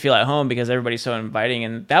I did feel at home because everybody's so inviting.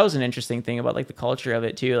 And that was an interesting thing about like the culture of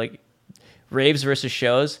it too. Like raves versus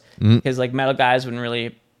shows, because like metal guys wouldn't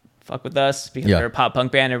really fuck with us because we're a pop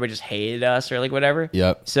punk band. Everybody just hated us or like whatever.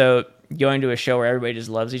 Yep. So going to a show where everybody just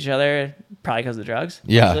loves each other, probably because of the drugs.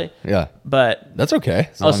 Yeah. Honestly. Yeah. But that's okay.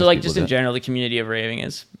 Also, like just in general, the community of raving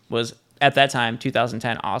was at that time,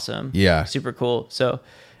 2010, awesome. Yeah. Super cool. So,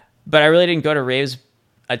 but I really didn't go to raves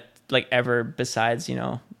like ever besides, you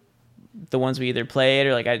know, the ones we either played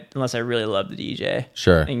or like unless I really loved the DJ.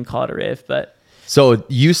 Sure. You can call it a rave, but. So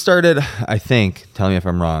you started, I think, tell me if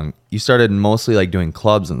I'm wrong, you started mostly like doing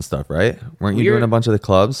clubs and stuff, right? Weren't you doing a bunch of the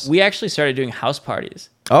clubs? We actually started doing house parties.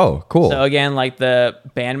 Oh, cool. So again, like the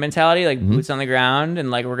band mentality, like boots on the ground,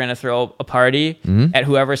 and like we're going to throw a party at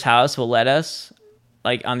whoever's house will let us,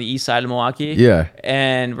 like on the east side of Milwaukee. Yeah.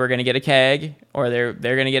 And we're going to get a keg, or they're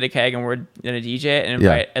going to get a keg, and we're going to DJ it and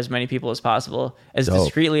invite as many people as possible, as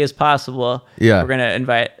discreetly as possible. Yeah. We're going to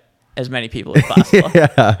invite as many people as possible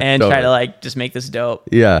and try to like just make this dope.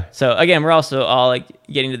 Yeah. So again, we're also all like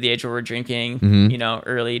getting to the age where we're drinking, you know,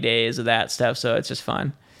 early days of that stuff. So it's just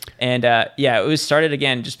fun. And it was started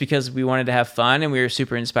again just because we wanted to have fun and we were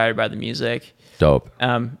super inspired by the music. Dope.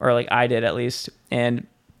 Or like I did at least. And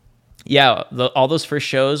yeah, all those first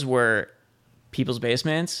shows were people's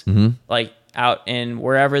basements, like out in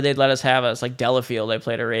wherever they'd let us have us, like Delafield. I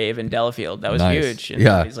played a rave in Delafield. That was huge. And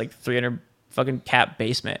it was like 300 fucking cap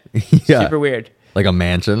basement. Super weird. Like a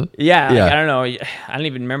mansion. Yeah. Like, I don't know. I don't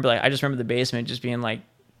even remember. Like I just remember the basement just being like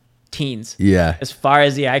teens. Yeah. As far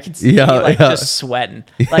as the eye could see, just sweating.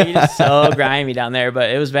 Like it's just so grimy down there, but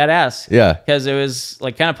it was badass. Yeah. Because it was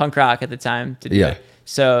like kind of punk rock at the time to do it.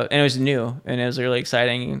 So, and it was new and it was really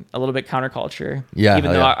exciting, a little bit counterculture. Yeah.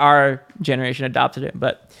 Even though our generation adopted it,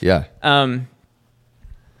 but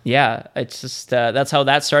yeah, it's just that's how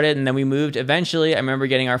that started. And then we moved eventually. I remember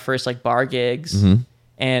getting our first like bar gigs,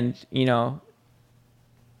 and you know,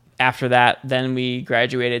 after that, then we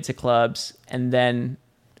graduated to clubs and then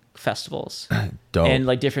festivals. Dope. And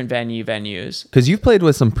like different venues. Because you've played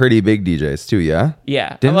with some pretty big DJs too, yeah?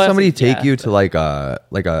 Yeah. Didn't somebody take you to like a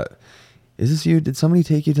is this you? Did somebody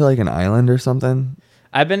take you to like an island or something?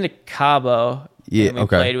 I've been to Cabo. Yeah. And we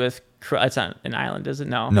played with. It's not an island, is it?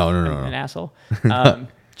 No. No. An asshole.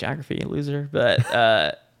 Geography loser, but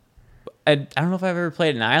I don't know if I've ever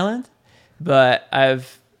played an island, but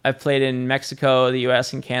I've played in Mexico, the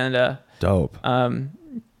US, and Canada. Dope. And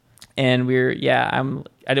I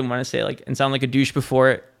didn't want to say like and sound like a douche before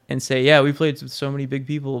it and say we played with so many big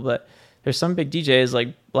people, but there's some big DJs like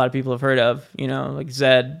a lot of people have heard of, you know, like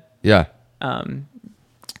Zed. Yeah.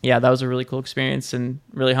 That was a really cool experience and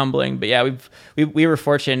really humbling. But yeah, we were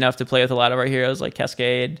fortunate enough to play with a lot of our heroes like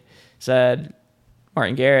Cascade, Zed,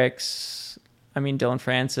 Martin Garrix, I mean, Dylan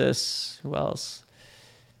Francis. Who else?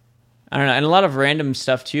 I don't know. And a lot of random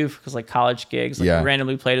stuff too, because like college gigs. Like I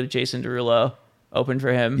randomly played with Jason Derulo, opened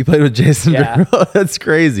for him. You played with Jason Derulo? That's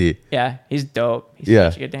crazy. Yeah, he's dope. He's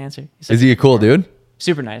such a good dancer. Is he a cool dude?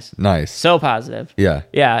 Super nice. Nice. So positive. Yeah.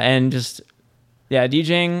 Yeah, and just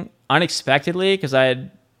DJing unexpectedly because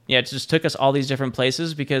it just took us all these different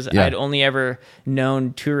places because I'd only ever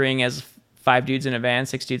known touring as 5 dudes in a van,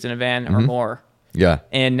 6 dudes in a van or more. Yeah.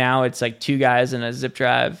 And now it's like 2 guys in a zip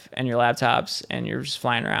drive and your laptops and you're just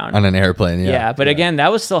flying around on an airplane. Yeah. But again,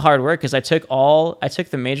 that was still hard work because I took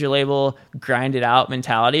the major label grind it out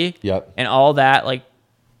mentality. Yep. And all that like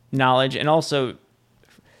knowledge, and also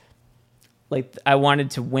like I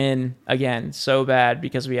wanted to win again so bad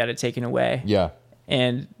because we had it taken away. Yeah.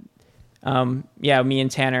 And me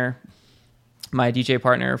and Tanner, my DJ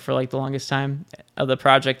partner for like the longest time of the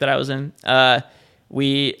project that I was in, I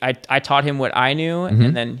taught him what I knew,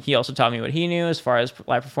 and then he also taught me what he knew as far as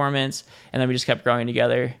live performance, and then we just kept growing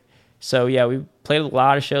together. So yeah, we played a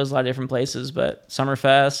lot of shows, a lot of different places, but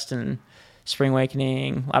Summerfest and Spring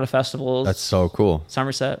Awakening, a lot of festivals. That's so cool.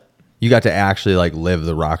 Somerset. You got to actually like live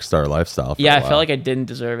the Rockstar lifestyle. Yeah, I felt like I didn't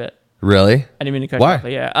deserve it. Really? I didn't mean to cut you off,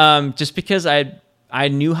 but yeah. Just because I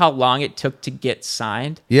knew how long it took to get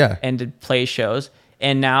signed. Yeah. And to play shows,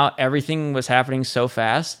 and now everything was happening so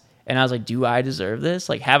fast. And I was like, do I deserve this?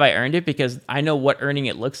 Like, have I earned it? Because I know what earning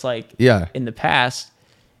it looks like in the past.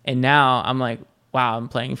 And now I'm like, wow, I'm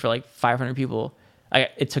playing for like 500 people.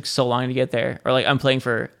 It took so long to get there. Or like I'm playing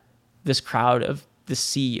for this crowd of the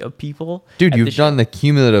sea of people. Dude, you've done the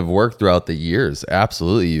cumulative work throughout the years.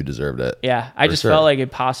 Absolutely, you deserved it. Yeah, I just felt like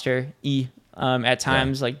imposter at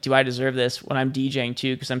times. Like, do I deserve this when I'm DJing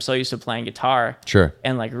too? Because I'm so used to playing guitar. Sure.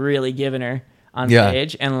 And like really giving her on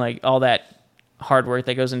stage and like all that hard work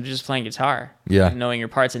that goes into just playing guitar. Yeah. And knowing your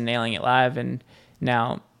parts and nailing it live. And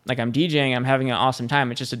now like I'm DJing, I'm having an awesome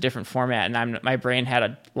time. It's just a different format. And my brain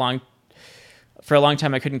had for a long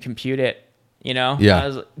time I couldn't compute it, you know? Yeah. I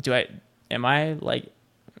was, am I like,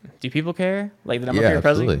 do people care? Like that I'm up here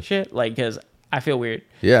present shit? Like, cause I feel weird.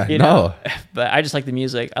 Yeah. You know? But I just like the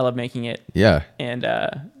music. I love making it. Yeah. And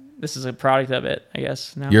this is a product of it, I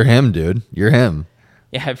guess. No? You're him, dude. You're him.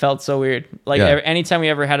 Yeah, it felt so weird. Like anytime we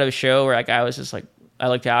ever had a show where like I was just like, I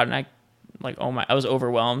looked out and I was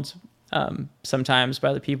overwhelmed sometimes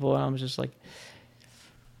by the people, and I was just like,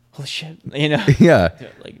 holy shit, you know? Yeah.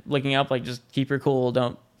 Like looking up, like just keep your cool,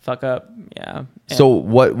 don't fuck up. Yeah. And so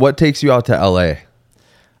what takes you out to LA?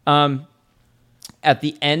 At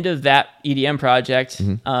the end of that EDM project,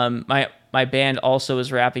 my band also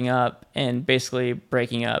was wrapping up and basically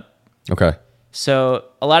breaking up. Okay. So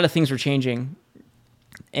a lot of things were changing.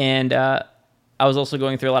 And I was also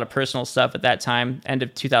going through a lot of personal stuff at that time, end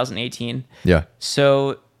of 2018. Yeah.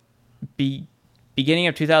 So beginning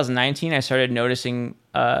of 2019, I started noticing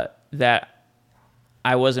that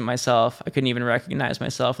I wasn't myself. I couldn't even recognize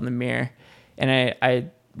myself in the mirror. And I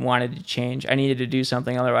wanted to change. I needed to do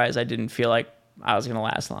something. Otherwise, I didn't feel like I was going to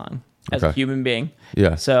last long as a human being.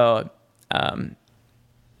 Yeah. So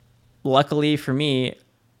luckily for me,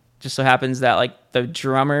 just so happens that like the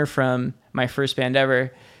drummer from my first band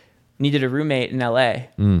ever needed a roommate in LA,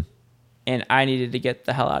 and I needed to get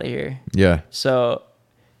the hell out of here. Yeah. So,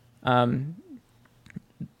 like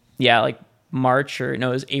March it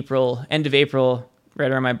was April, end of April, right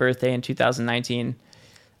around my birthday in 2019,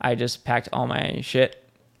 I just packed all my shit,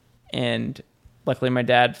 and luckily my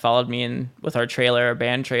dad followed me in with our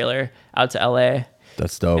band trailer out to LA.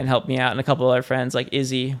 That's dope. And helped me out. And a couple of other friends like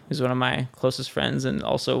Izzy, who's one of my closest friends and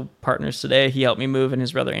also partners today. He helped me move, and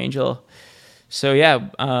his brother Angel. So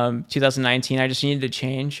 2019, I just needed to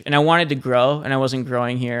change. And I wanted to grow, and I wasn't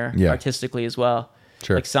growing here artistically as well.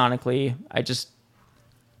 Sure. Like sonically,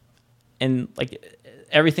 and like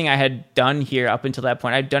everything I had done here up until that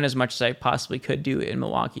point, I'd done as much as I possibly could do in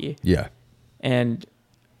Milwaukee. Yeah. And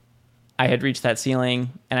I had reached that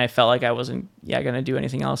ceiling, and I felt like I wasn't going to do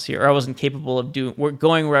anything else here, or I wasn't capable of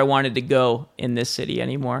going where I wanted to go in this city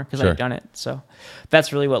anymore because I'd done it. So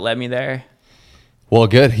that's really what led me there. Well,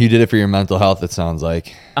 good. You did it for your mental health, it sounds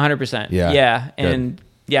like. 100%. Yeah. Yeah. And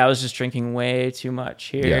I was just drinking way too much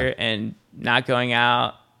here and not going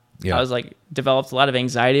out. Yeah. I was like, developed a lot of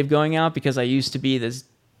anxiety of going out because I used to be this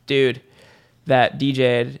dude that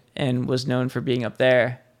DJ'd and was known for being up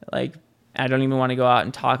there. Like, I don't even want to go out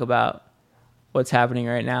and talk about what's happening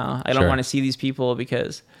right now. I don't want to see these people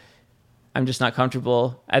because I'm just not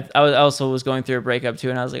comfortable. I also was going through a breakup too,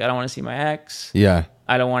 and I was like, I don't want to see my ex. Yeah.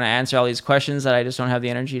 I don't want to answer all these questions that I just don't have the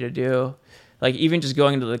energy to do. Like even just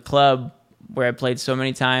going to the club where I played so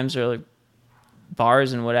many times, or like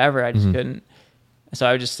bars and whatever, I just couldn't. So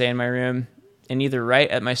I would just stay in my room and either write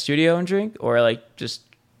at my studio and drink, or like just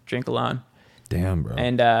drink alone. Damn, bro.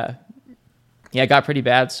 And it got pretty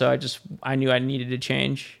bad, so I knew I needed to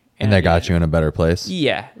change. And that got you in a better place?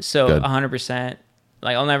 Yeah, so Good. 100%.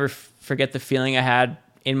 Like, I'll never forget the feeling I had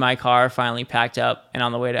in my car, finally packed up, and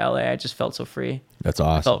on the way to LA, I just felt so free. That's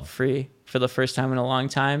awesome. I felt free for the first time in a long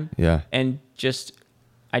time. Yeah. And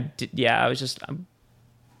I'm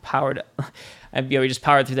powered. We just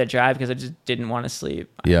powered through that drive because I just didn't want to sleep.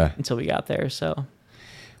 Yeah. Until we got there. So. Well,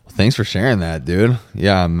 thanks for sharing that, dude.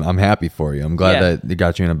 Yeah, I'm happy for you. I'm glad that it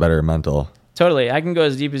got you in a better mental. Totally. I can go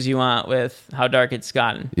as deep as you want with how dark it's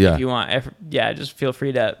gotten. Yeah. If you want. Just feel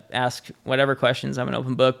free to ask whatever questions. I'm an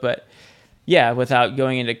open book, but yeah, without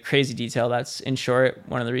going into crazy detail, that's in short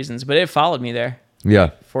one of the reasons. But it followed me there.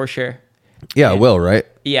 Yeah. For sure. Yeah, it will, right?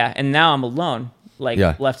 Yeah, and now I'm alone.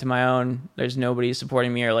 Like, left to my own. There's nobody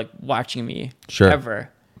supporting me or like watching me ever,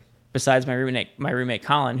 besides my roommate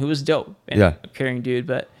Colin, who was dope and a caring dude.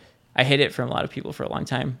 But I hid it from a lot of people for a long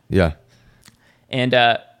time. Yeah, and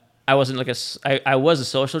I wasn't like I was a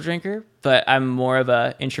social drinker, but I'm more of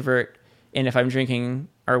a introvert. And if I'm drinking,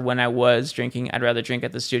 or when I was drinking, I'd rather drink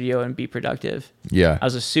at the studio and be productive. Yeah, I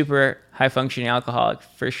was a super high functioning alcoholic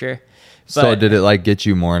for sure. So did it like get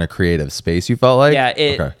you more in a creative space? You felt like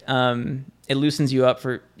it loosens you up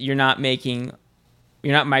for you're not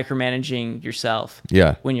micromanaging yourself.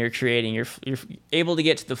 Yeah, when you're creating, you're able to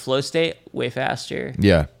get to the flow state way faster.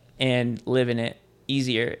 Yeah, and live in it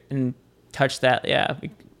easier and touch that. Yeah,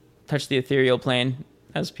 touch the ethereal plane,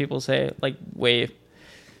 as people say, like with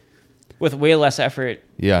way less effort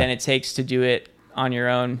than it takes to do it on your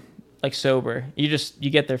own. Like sober, you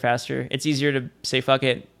get there faster. It's easier to say fuck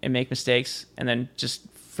it and make mistakes and then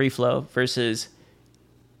just free flow versus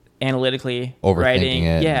analytically writing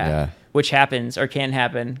it. Which happens or can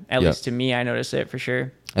happen, at least to me. I notice it for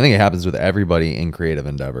sure. I think it happens with everybody in creative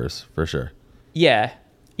endeavors for sure. Yeah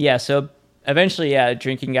So eventually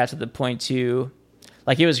drinking got to the point to,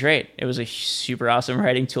 like, it was great. It was a super awesome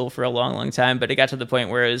writing tool for a long time, but it got to the point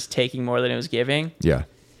where it was taking more than it was giving. Yeah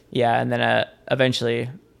And then eventually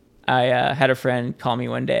I had a friend call me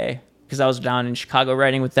one day because I was down in Chicago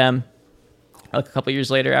writing with them like a couple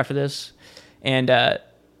years later after this. And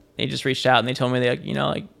they just reached out and they told me, like,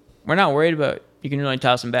 we're not worried, but you can really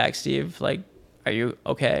toss them back, Steve. Like, are you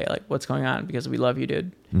okay? Like, what's going on? Because we love you,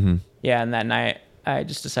 dude. Mm-hmm. Yeah. And that night I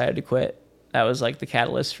just decided to quit. That was like the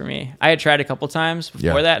catalyst for me. I had tried a couple times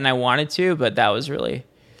before that and I wanted to, but that was really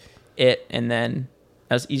it. And then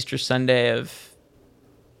that was Easter Sunday of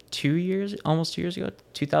almost 2 years ago,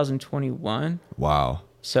 2021. Wow.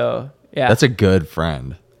 So yeah, that's a good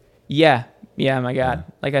friend. Yeah, my God.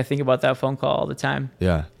 Like, I think about that phone call all the time.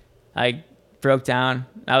 Yeah, I broke down.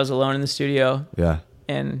 I was alone in the studio. Yeah,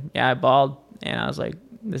 and I bawled, and I was like,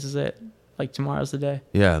 "This is it. Like, tomorrow's the day."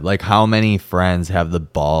 Yeah, like, how many friends have the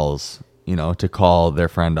balls, to call their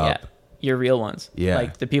friend up? Yeah, your real ones. Yeah,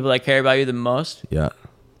 like the people that care about you the most. Yeah,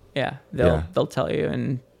 they'll tell you,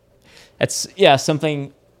 and it's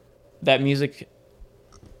something that music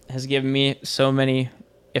has given me so many,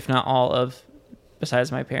 if not all of,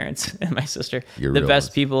 besides my parents and my sister, the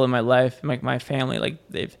best people in my life, my family. Like,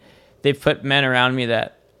 they've put men around me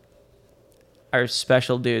that are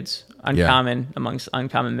special dudes, uncommon amongst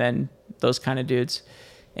uncommon men, those kind of dudes.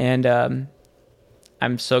 And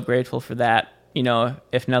I'm so grateful for that.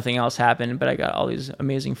 If nothing else happened, but I got all these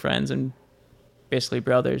amazing friends and basically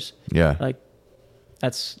brothers. Yeah. Like,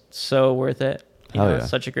 that's so worth it. It's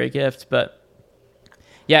such a great gift. But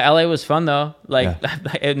yeah, LA was fun though. Like,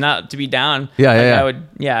 not to be down. I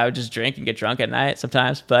would just drink and get drunk at night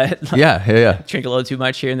sometimes, but drink a little too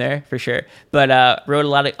much here and there for sure. But wrote a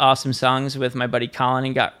lot of awesome songs with my buddy Colin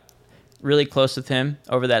and got really close with him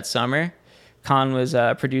over that summer. Colin was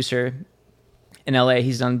a producer in LA.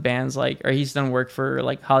 He's done he's done work for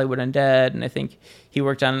like Hollywood Undead, and I think he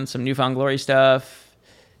worked on some Newfound Glory stuff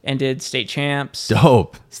and did State Champs.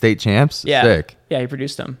 Dope. State Champs? Yeah. Sick. Yeah, he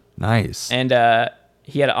produced them. Nice. And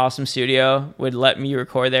he had an awesome studio, would let me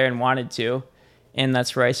record there and wanted to. And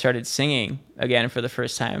that's where I started singing again for the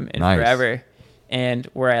first time in forever. And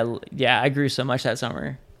where I grew so much that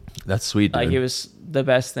summer. That's sweet, dude. Like, it was the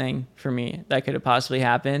best thing for me that could have possibly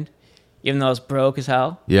happened, even though I was broke as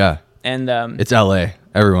hell. Yeah. And it's LA.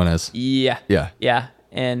 Everyone is. Yeah. Yeah. Yeah.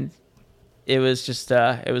 And it was just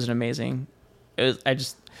it was an amazing. It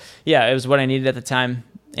was what I needed at the time,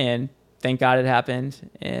 and thank God it happened.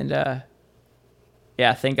 And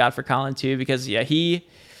thank God for Colin too, because he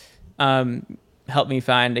helped me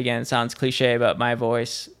find, again, it sounds cliche, but my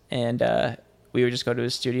voice. And we would just go to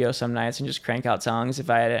his studio some nights and just crank out songs if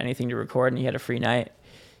I had anything to record and he had a free night.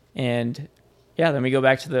 And then we go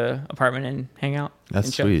back to the apartment and hang out.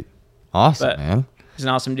 That's sweet. Awesome, but man. he's an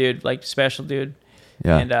awesome dude, like special dude.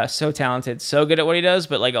 Yeah. And so talented, so good at what he does,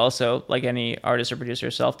 but like also like any artist or producer,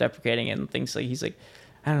 self-deprecating and things like he's like,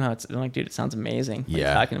 I don't know. I'm like, dude, it sounds amazing. What you're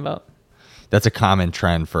talking about. That's a common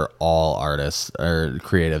trend for all artists or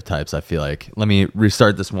creative types, I feel like. Let me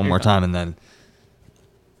restart this one more time and then.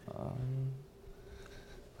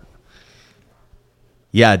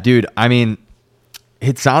 Yeah, dude. I mean,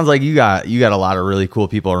 it sounds like you got a lot of really cool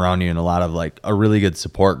people around you and a lot of like a really good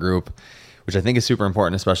support group, which I think is super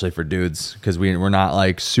important, especially for dudes, because we're not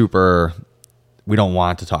like super. We don't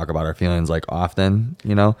want to talk about our feelings like often,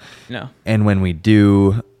 you know? No. And when we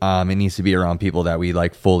do, it needs to be around people that we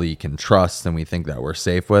like fully can trust and we think that we're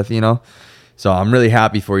safe with, you know? So I'm really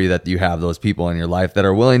happy for you that you have those people in your life that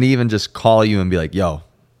are willing to even just call you and be like, yo,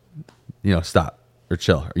 you know, stop or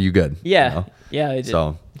chill. Are you good? Yeah. You know? Yeah.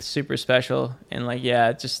 So it's super special. And like,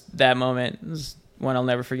 yeah, just that moment is one I'll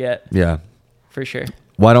never forget. Yeah. For sure.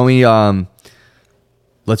 Why don't we,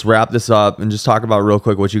 let's wrap this up and just talk about real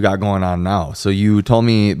quick what you got going on now. So you told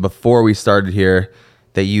me before we started here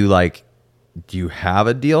that you like, do you have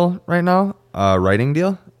a deal right now? A writing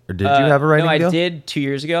deal? Or did you have a writing deal? No, I did 2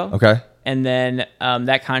 years ago. Okay. And then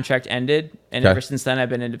that contract ended. And ever since then, I've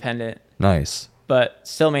been independent. Nice. But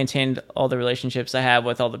still maintained all the relationships I have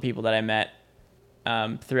with all the people that I met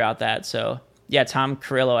throughout that. So yeah, Tom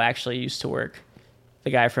Carrillo actually used to work,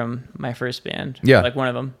 the guy from my first band. Yeah. Like one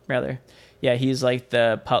of them, rather. Yeah, he's like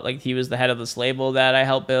he was the head of this label that I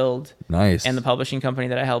helped build. Nice. And the publishing company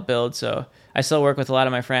that I helped build. So I still work with a lot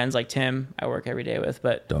of my friends, like Tim. I work every day with.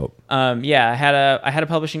 But dope. Yeah, I had a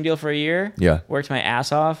publishing deal for a year. Yeah. Worked my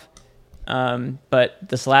ass off. But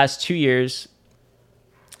this last 2 years,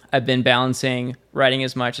 I've been balancing writing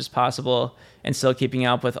as much as possible and still keeping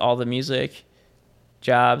up with all the music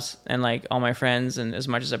jobs and like all my friends and as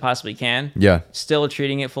much as I possibly can. Yeah. Still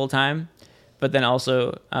treating it full time. But then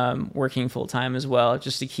also working full time as well,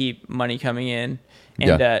 just to keep money coming in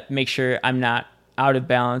and make sure I'm not out of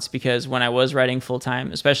balance. Because when I was writing full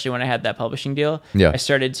time, especially when I had that publishing deal, I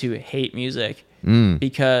started to hate music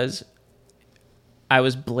because I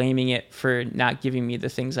was blaming it for not giving me the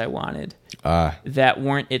things I wanted that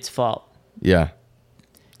weren't its fault. Yeah.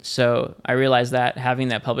 So I realized that having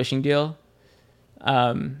that publishing deal,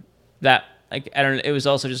 that like I don't know, it was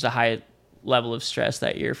also just a high level of stress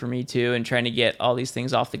that year for me too, and trying to get all these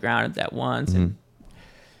things off the ground at once. And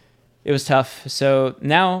it was tough. So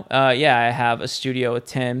now, I have a studio with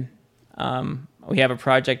Tim. We have a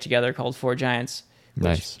project together called FourGiants,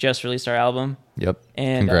 which just released our album. Yep.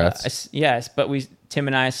 And congrats. yes, but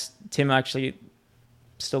Tim actually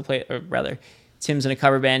still play, or rather, Tim's in a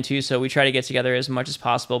cover band too. So we try to get together as much as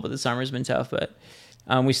possible, but the summer's been tough, but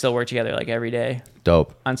we still work together like every day.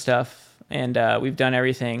 Dope. On stuff. And we've done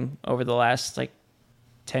everything over the last like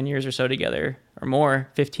 10 years or so together, or more,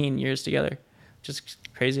 15 years together. Just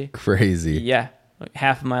crazy. Crazy. Yeah. Like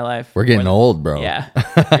half of my life. We're getting old, bro. Yeah,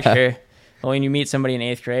 for sure. Well, when you meet somebody in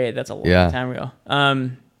 8th grade, that's a long time ago.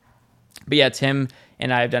 But yeah, Tim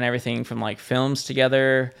and I have done everything from like films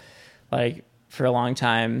together, like for a long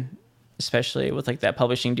time, especially with like that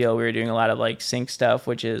publishing deal. We were doing a lot of like sync stuff,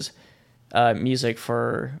 which is music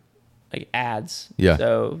for like ads. Yeah.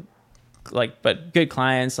 So like, but good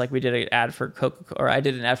clients. Like we did an ad for I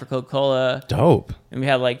did an ad for Coca-Cola. Dope. And we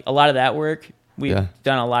had like a lot of that work. We've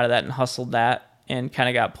done a lot of that and hustled that and kind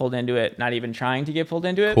of got pulled into it, not even trying to get pulled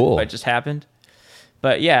into it, but it just happened.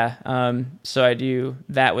 But yeah, so I do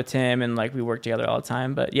that with Tim and like we work together all the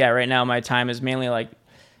time. But yeah, right now my time is mainly like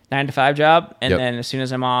 9 to 5 job. And then as soon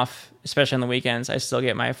as I'm off, especially on the weekends, I still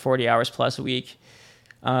get my 40 hours plus a week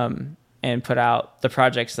and put out the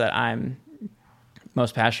projects that I'm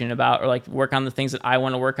most passionate about, or like work on the things that I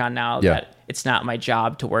want to work on now that it's not my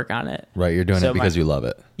job to work on it. Right. You're doing it because you love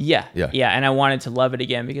it. Yeah. And I wanted to love it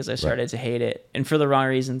again because I started to hate it, and for the wrong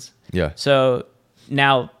reasons. Yeah. So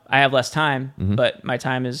now I have less time, but my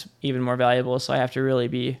time is even more valuable. So I have to really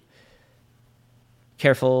be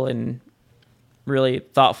careful and really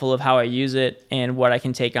thoughtful of how I use it and what I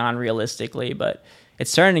can take on realistically. But it's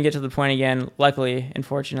starting to get to the point again, luckily and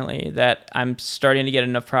fortunately, that I'm starting to get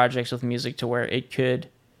enough projects with music to where it could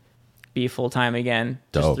be full-time again.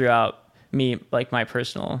 Dope. Just throughout me, like my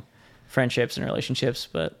personal friendships and relationships.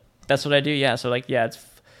 But that's what I do. Yeah. So like, it's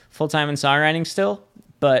full-time in songwriting still,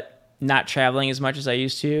 but not traveling as much as I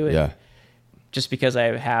used to. Just because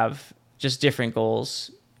I have just different goals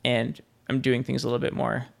and I'm doing things a little bit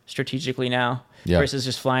more strategically now. Versus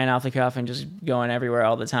just flying off the cuff and just going everywhere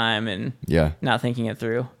all the time and not thinking it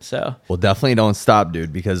through. So, well, definitely don't stop,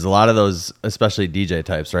 dude, because a lot of those, especially DJ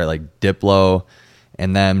types, right? Like Diplo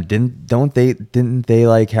and then didn't they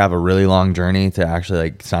like have a really long journey to actually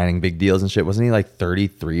like signing big deals and shit? Wasn't he like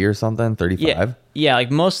 33 or something, 35? Yeah,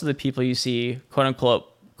 like most of the people you see, quote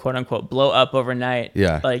unquote, blow up overnight.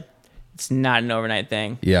 Yeah. Like it's not an overnight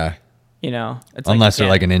thing. Yeah. You know, it's unless they're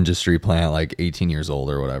like an industry plant, like 18 years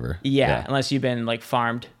old or whatever. Yeah, unless you've been like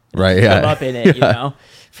farmed, right? Yeah, up in it, you know,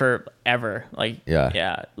 forever. Like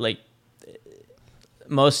yeah, like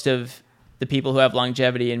most of the people who have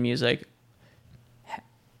longevity in music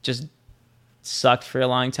just sucked for a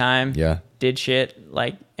long time. Yeah, did shit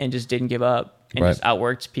like and just didn't give up and just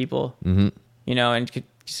outworked people. Mm-hmm. You know, and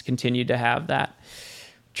just continued to have that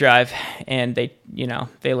drive, and they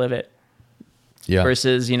live it. Yeah.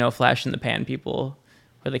 Versus, flash in the pan people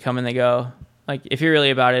where they come and they go. Like if you're really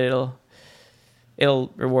about it,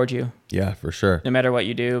 it'll reward you. Yeah, for sure. No matter what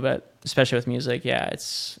you do, but especially with music,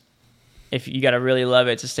 if you got to really love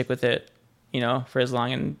it to stick with it, for as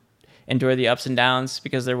long and endure the ups and downs,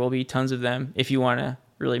 because there will be tons of them if you want to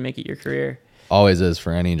really make it your career. Always is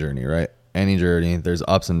for any journey, right? Any journey, there's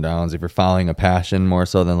ups and downs. If you're following a passion more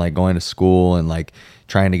so than like going to school and like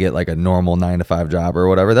trying to get like a normal 9-to-5 job or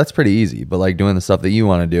whatever, that's pretty easy. But like doing the stuff that you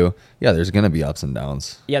want to do, yeah, there's going to be ups and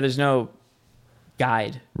downs. Yeah, there's no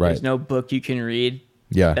guide. Right. There's no book you can read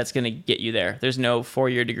that's going to get you there. There's no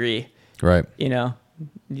 4-year degree. Right.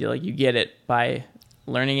 You get it by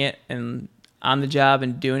learning it and on the job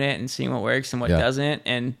and doing it and seeing what works and what doesn't.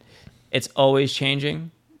 And it's always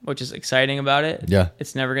changing, which is exciting about it. Yeah.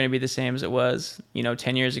 It's never going to be the same as it was,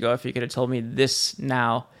 10 years ago. If you could have told me this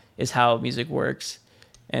now is how music works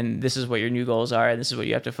and this is what your new goals are and this is what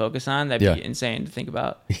you have to focus on, that'd be insane to think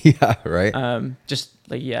about. Yeah, right. Just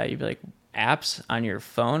like, you'd be like, apps on your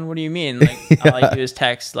phone? What do you mean? Like all I do is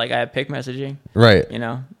text. Like I have pick messaging. Right.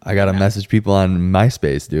 I gotta message people on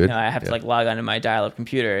MySpace, dude. I have to like log onto my dial-up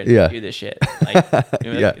computer and do this shit. Like, what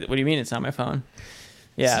do you mean it's on my phone?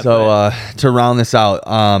 Yeah. So to round this out,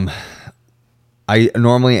 I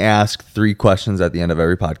normally ask 3 questions at the end of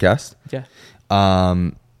every podcast. Yeah.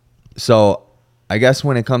 So I guess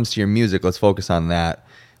when it comes to your music, let's focus on that.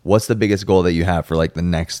 What's the biggest goal that you have for like the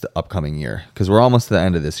next upcoming year? Because we're almost to the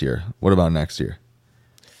end of this year. What about next year?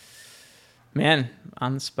 Man,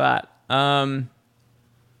 on the spot.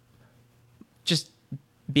 Just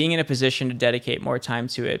being in a position to dedicate more time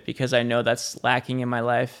to it, because I know that's lacking in my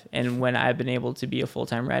life. And when I've been able to be a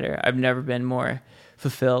full-time writer, I've never been more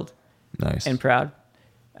fulfilled. Nice. And proud.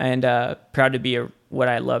 And proud to be what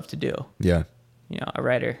I love to do. Yeah. A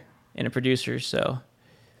writer and a producer. So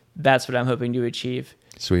that's what I'm hoping to achieve.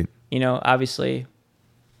 Sweet. Obviously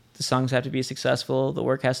the songs have to be successful. The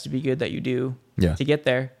work has to be good that you do to get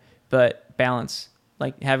there, but balance,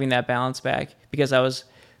 like having that balance back, because I was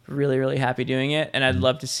really, really happy doing it. And I'd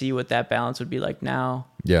love to see what that balance would be like now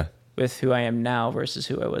with who I am now versus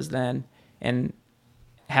who I was then. And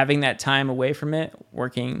having that time away from it,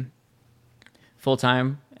 working full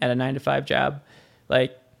time at a 9-to-5 job,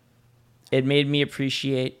 like it made me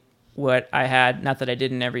appreciate what I had. Not that I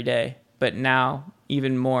didn't every day, but now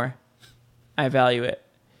even more, I value it.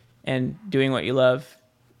 And doing what you love,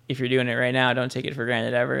 if you're doing it right now, don't take it for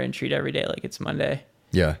granted ever and treat every day like it's Monday.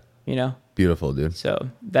 Yeah. Beautiful, dude. So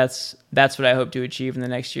that's what I hope to achieve in the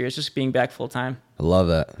next year, is just being back full time. I love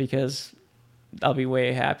that. Because I'll be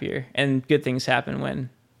way happier, and good things happen when,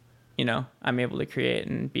 I'm able to create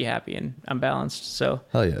and be happy and I'm balanced. So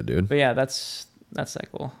hell yeah, dude. But yeah, that's that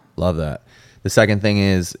cool. Love that. The second thing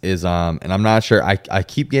is and I'm not sure, I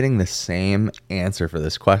keep getting the same answer for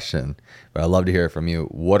this question, but I'd love to hear it from you.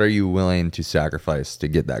 What are you willing to sacrifice to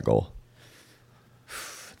get that goal?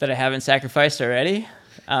 That I haven't sacrificed already?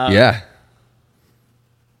 Yeah.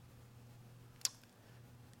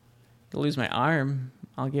 To lose my arm,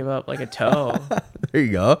 I'll give up like a toe. There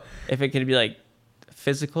you go. If it could be like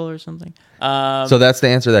physical or something. So that's the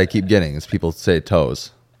answer that I keep getting is people say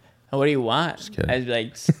toes. What do you want? Just kidding. I'd be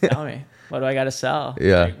like, tell me. What do I got to sell?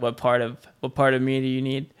 Yeah. Like, what part of me do you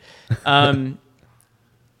need? I'd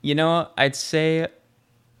say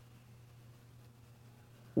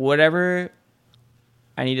whatever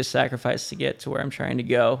I need to sacrifice to get to where I'm trying to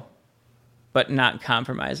go, but not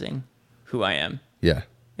compromising who I am. Yeah.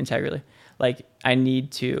 Integrally. Like I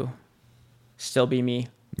need to still be me.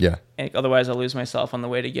 Yeah. And otherwise I'll lose myself on the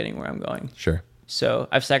way to getting where I'm going. Sure. So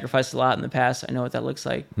I've sacrificed a lot in the past. I know what that looks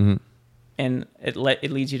like. Mm-hmm. And it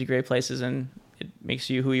leads you to great places and it makes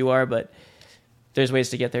you who you are, but there's ways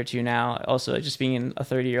to get there too now. Also, just being a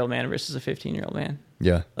 30-year-old man versus a 15-year-old man.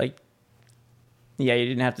 Yeah. Like, yeah, you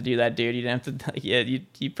didn't have to do that, dude. You didn't have to,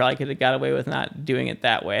 you probably could have got away with not doing it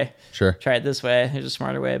that way. Sure. Try it this way. There's a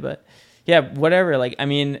smarter way, but yeah, whatever. Like, I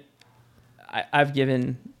mean, I've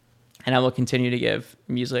given and I will continue to give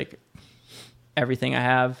music everything I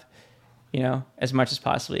have, as much as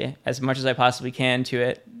I possibly can to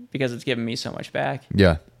it, because it's given me so much back.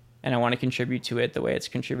 Yeah. And I want to contribute to it the way it's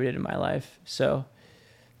contributed in my life. So,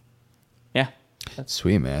 yeah. That's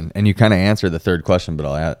sweet, man. And you kind of answered the third question, but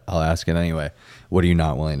I'll ask it anyway. What are you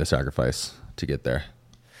not willing to sacrifice to get there?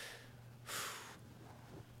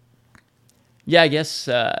 Yeah, I guess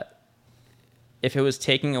if it was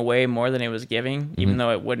taking away more than it was giving, even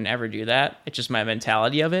though it wouldn't ever do that, it's just my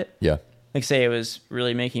mentality of it. Yeah. Like, say it was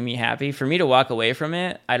really making me happy. For me to walk away from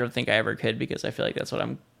it, I don't think I ever could, because I feel like that's what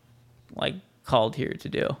I'm like called here to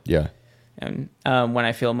do. Yeah. And when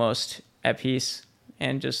I feel most at peace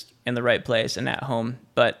and just in the right place and at home.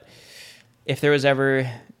 But if there was ever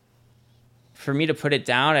for me to put it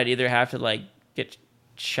down, I'd either have to like get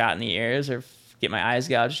shot in the ears or get my eyes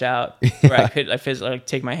gouged out, where I physically like,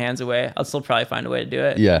 take my hands away. I'll still probably find a way to do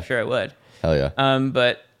it. Yeah. I'm sure I would. Hell yeah.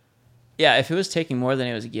 But yeah, if it was taking more than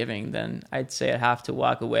it was giving, then I'd say I'd have to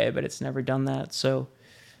walk away, but it's never done that. So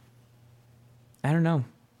I don't know.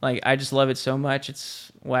 Like, I just love it so much.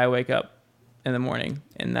 It's why I wake up in the morning,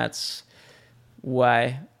 and that's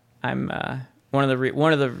why I'm one of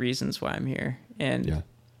the reasons why I'm here. And Yeah.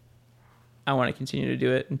 I want to continue to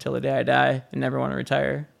do it until the day I die, and never want to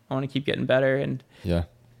retire. I want to keep getting better, and yeah,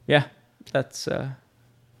 that's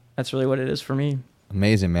really what it is for me.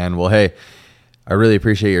 Amazing, man. Well, hey, I really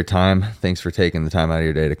appreciate your time. Thanks for taking the time out of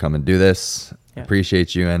your day to come and do this. Yeah.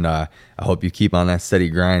 Appreciate you, and I hope you keep on that steady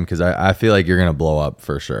grind, because I feel like you're gonna blow up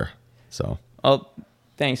for sure. So. Well,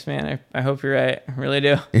 thanks, man. I hope you're right. I really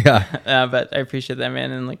do. Yeah. But I appreciate that,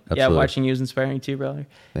 man. And like, Absolutely. yeah, watching you is inspiring too, brother.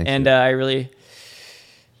 Thanks, and dude.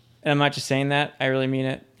 And I'm not just saying that. I really mean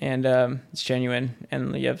it. And it's genuine.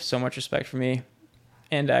 And you have so much respect for me.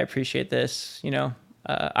 And I appreciate this,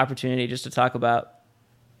 opportunity just to talk about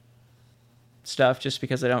stuff, just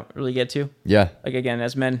because I don't really get to. Yeah. Like, again,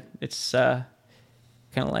 as men, it's kind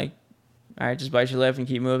of like, all right, just bite your lip and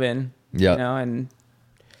keep moving. Yeah. And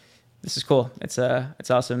this is cool. It's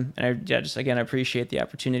awesome. And I just, again, appreciate the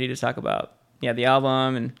opportunity to talk about, the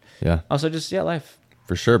album, and also just, life.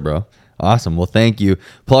 For sure, bro. Awesome. Well, thank you.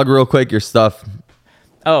 Plug real quick your stuff.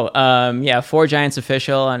 Oh, FourGiants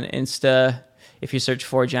Official on Insta. If you search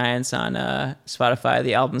FourGiants on Spotify,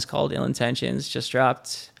 the album's called Ill Intentions, just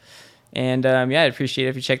dropped. And I'd appreciate it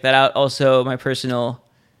if you check that out. Also, my personal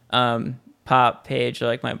pop page, or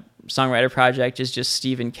like my songwriter project, is just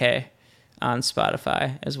Stephen K on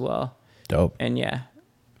Spotify as well. Dope. And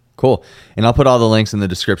cool. And I'll put all the links in the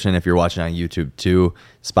description if you're watching on YouTube too.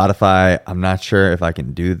 Spotify, I'm not sure if I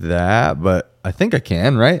can do that, but I think I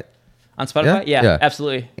can, right? On Spotify? Yeah.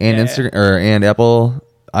 Absolutely. And Instagram and Apple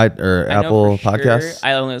Apple Podcasts. Sure.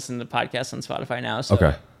 I only listen to podcasts on Spotify now, so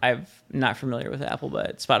okay. I'm not familiar with Apple,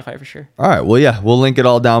 but Spotify for sure. All right. Well, yeah, we'll link it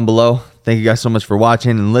all down below. Thank you guys so much for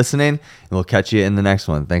watching and listening, and we'll catch you in the next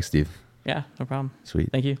one. Thanks, Steve. Yeah, no problem.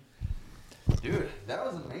 Sweet. Thank you. Dude, that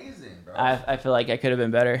was amazing, bro. I feel like I could have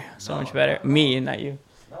been better. So much better. Me, not you.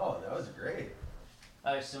 No, that was great.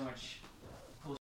 There's so much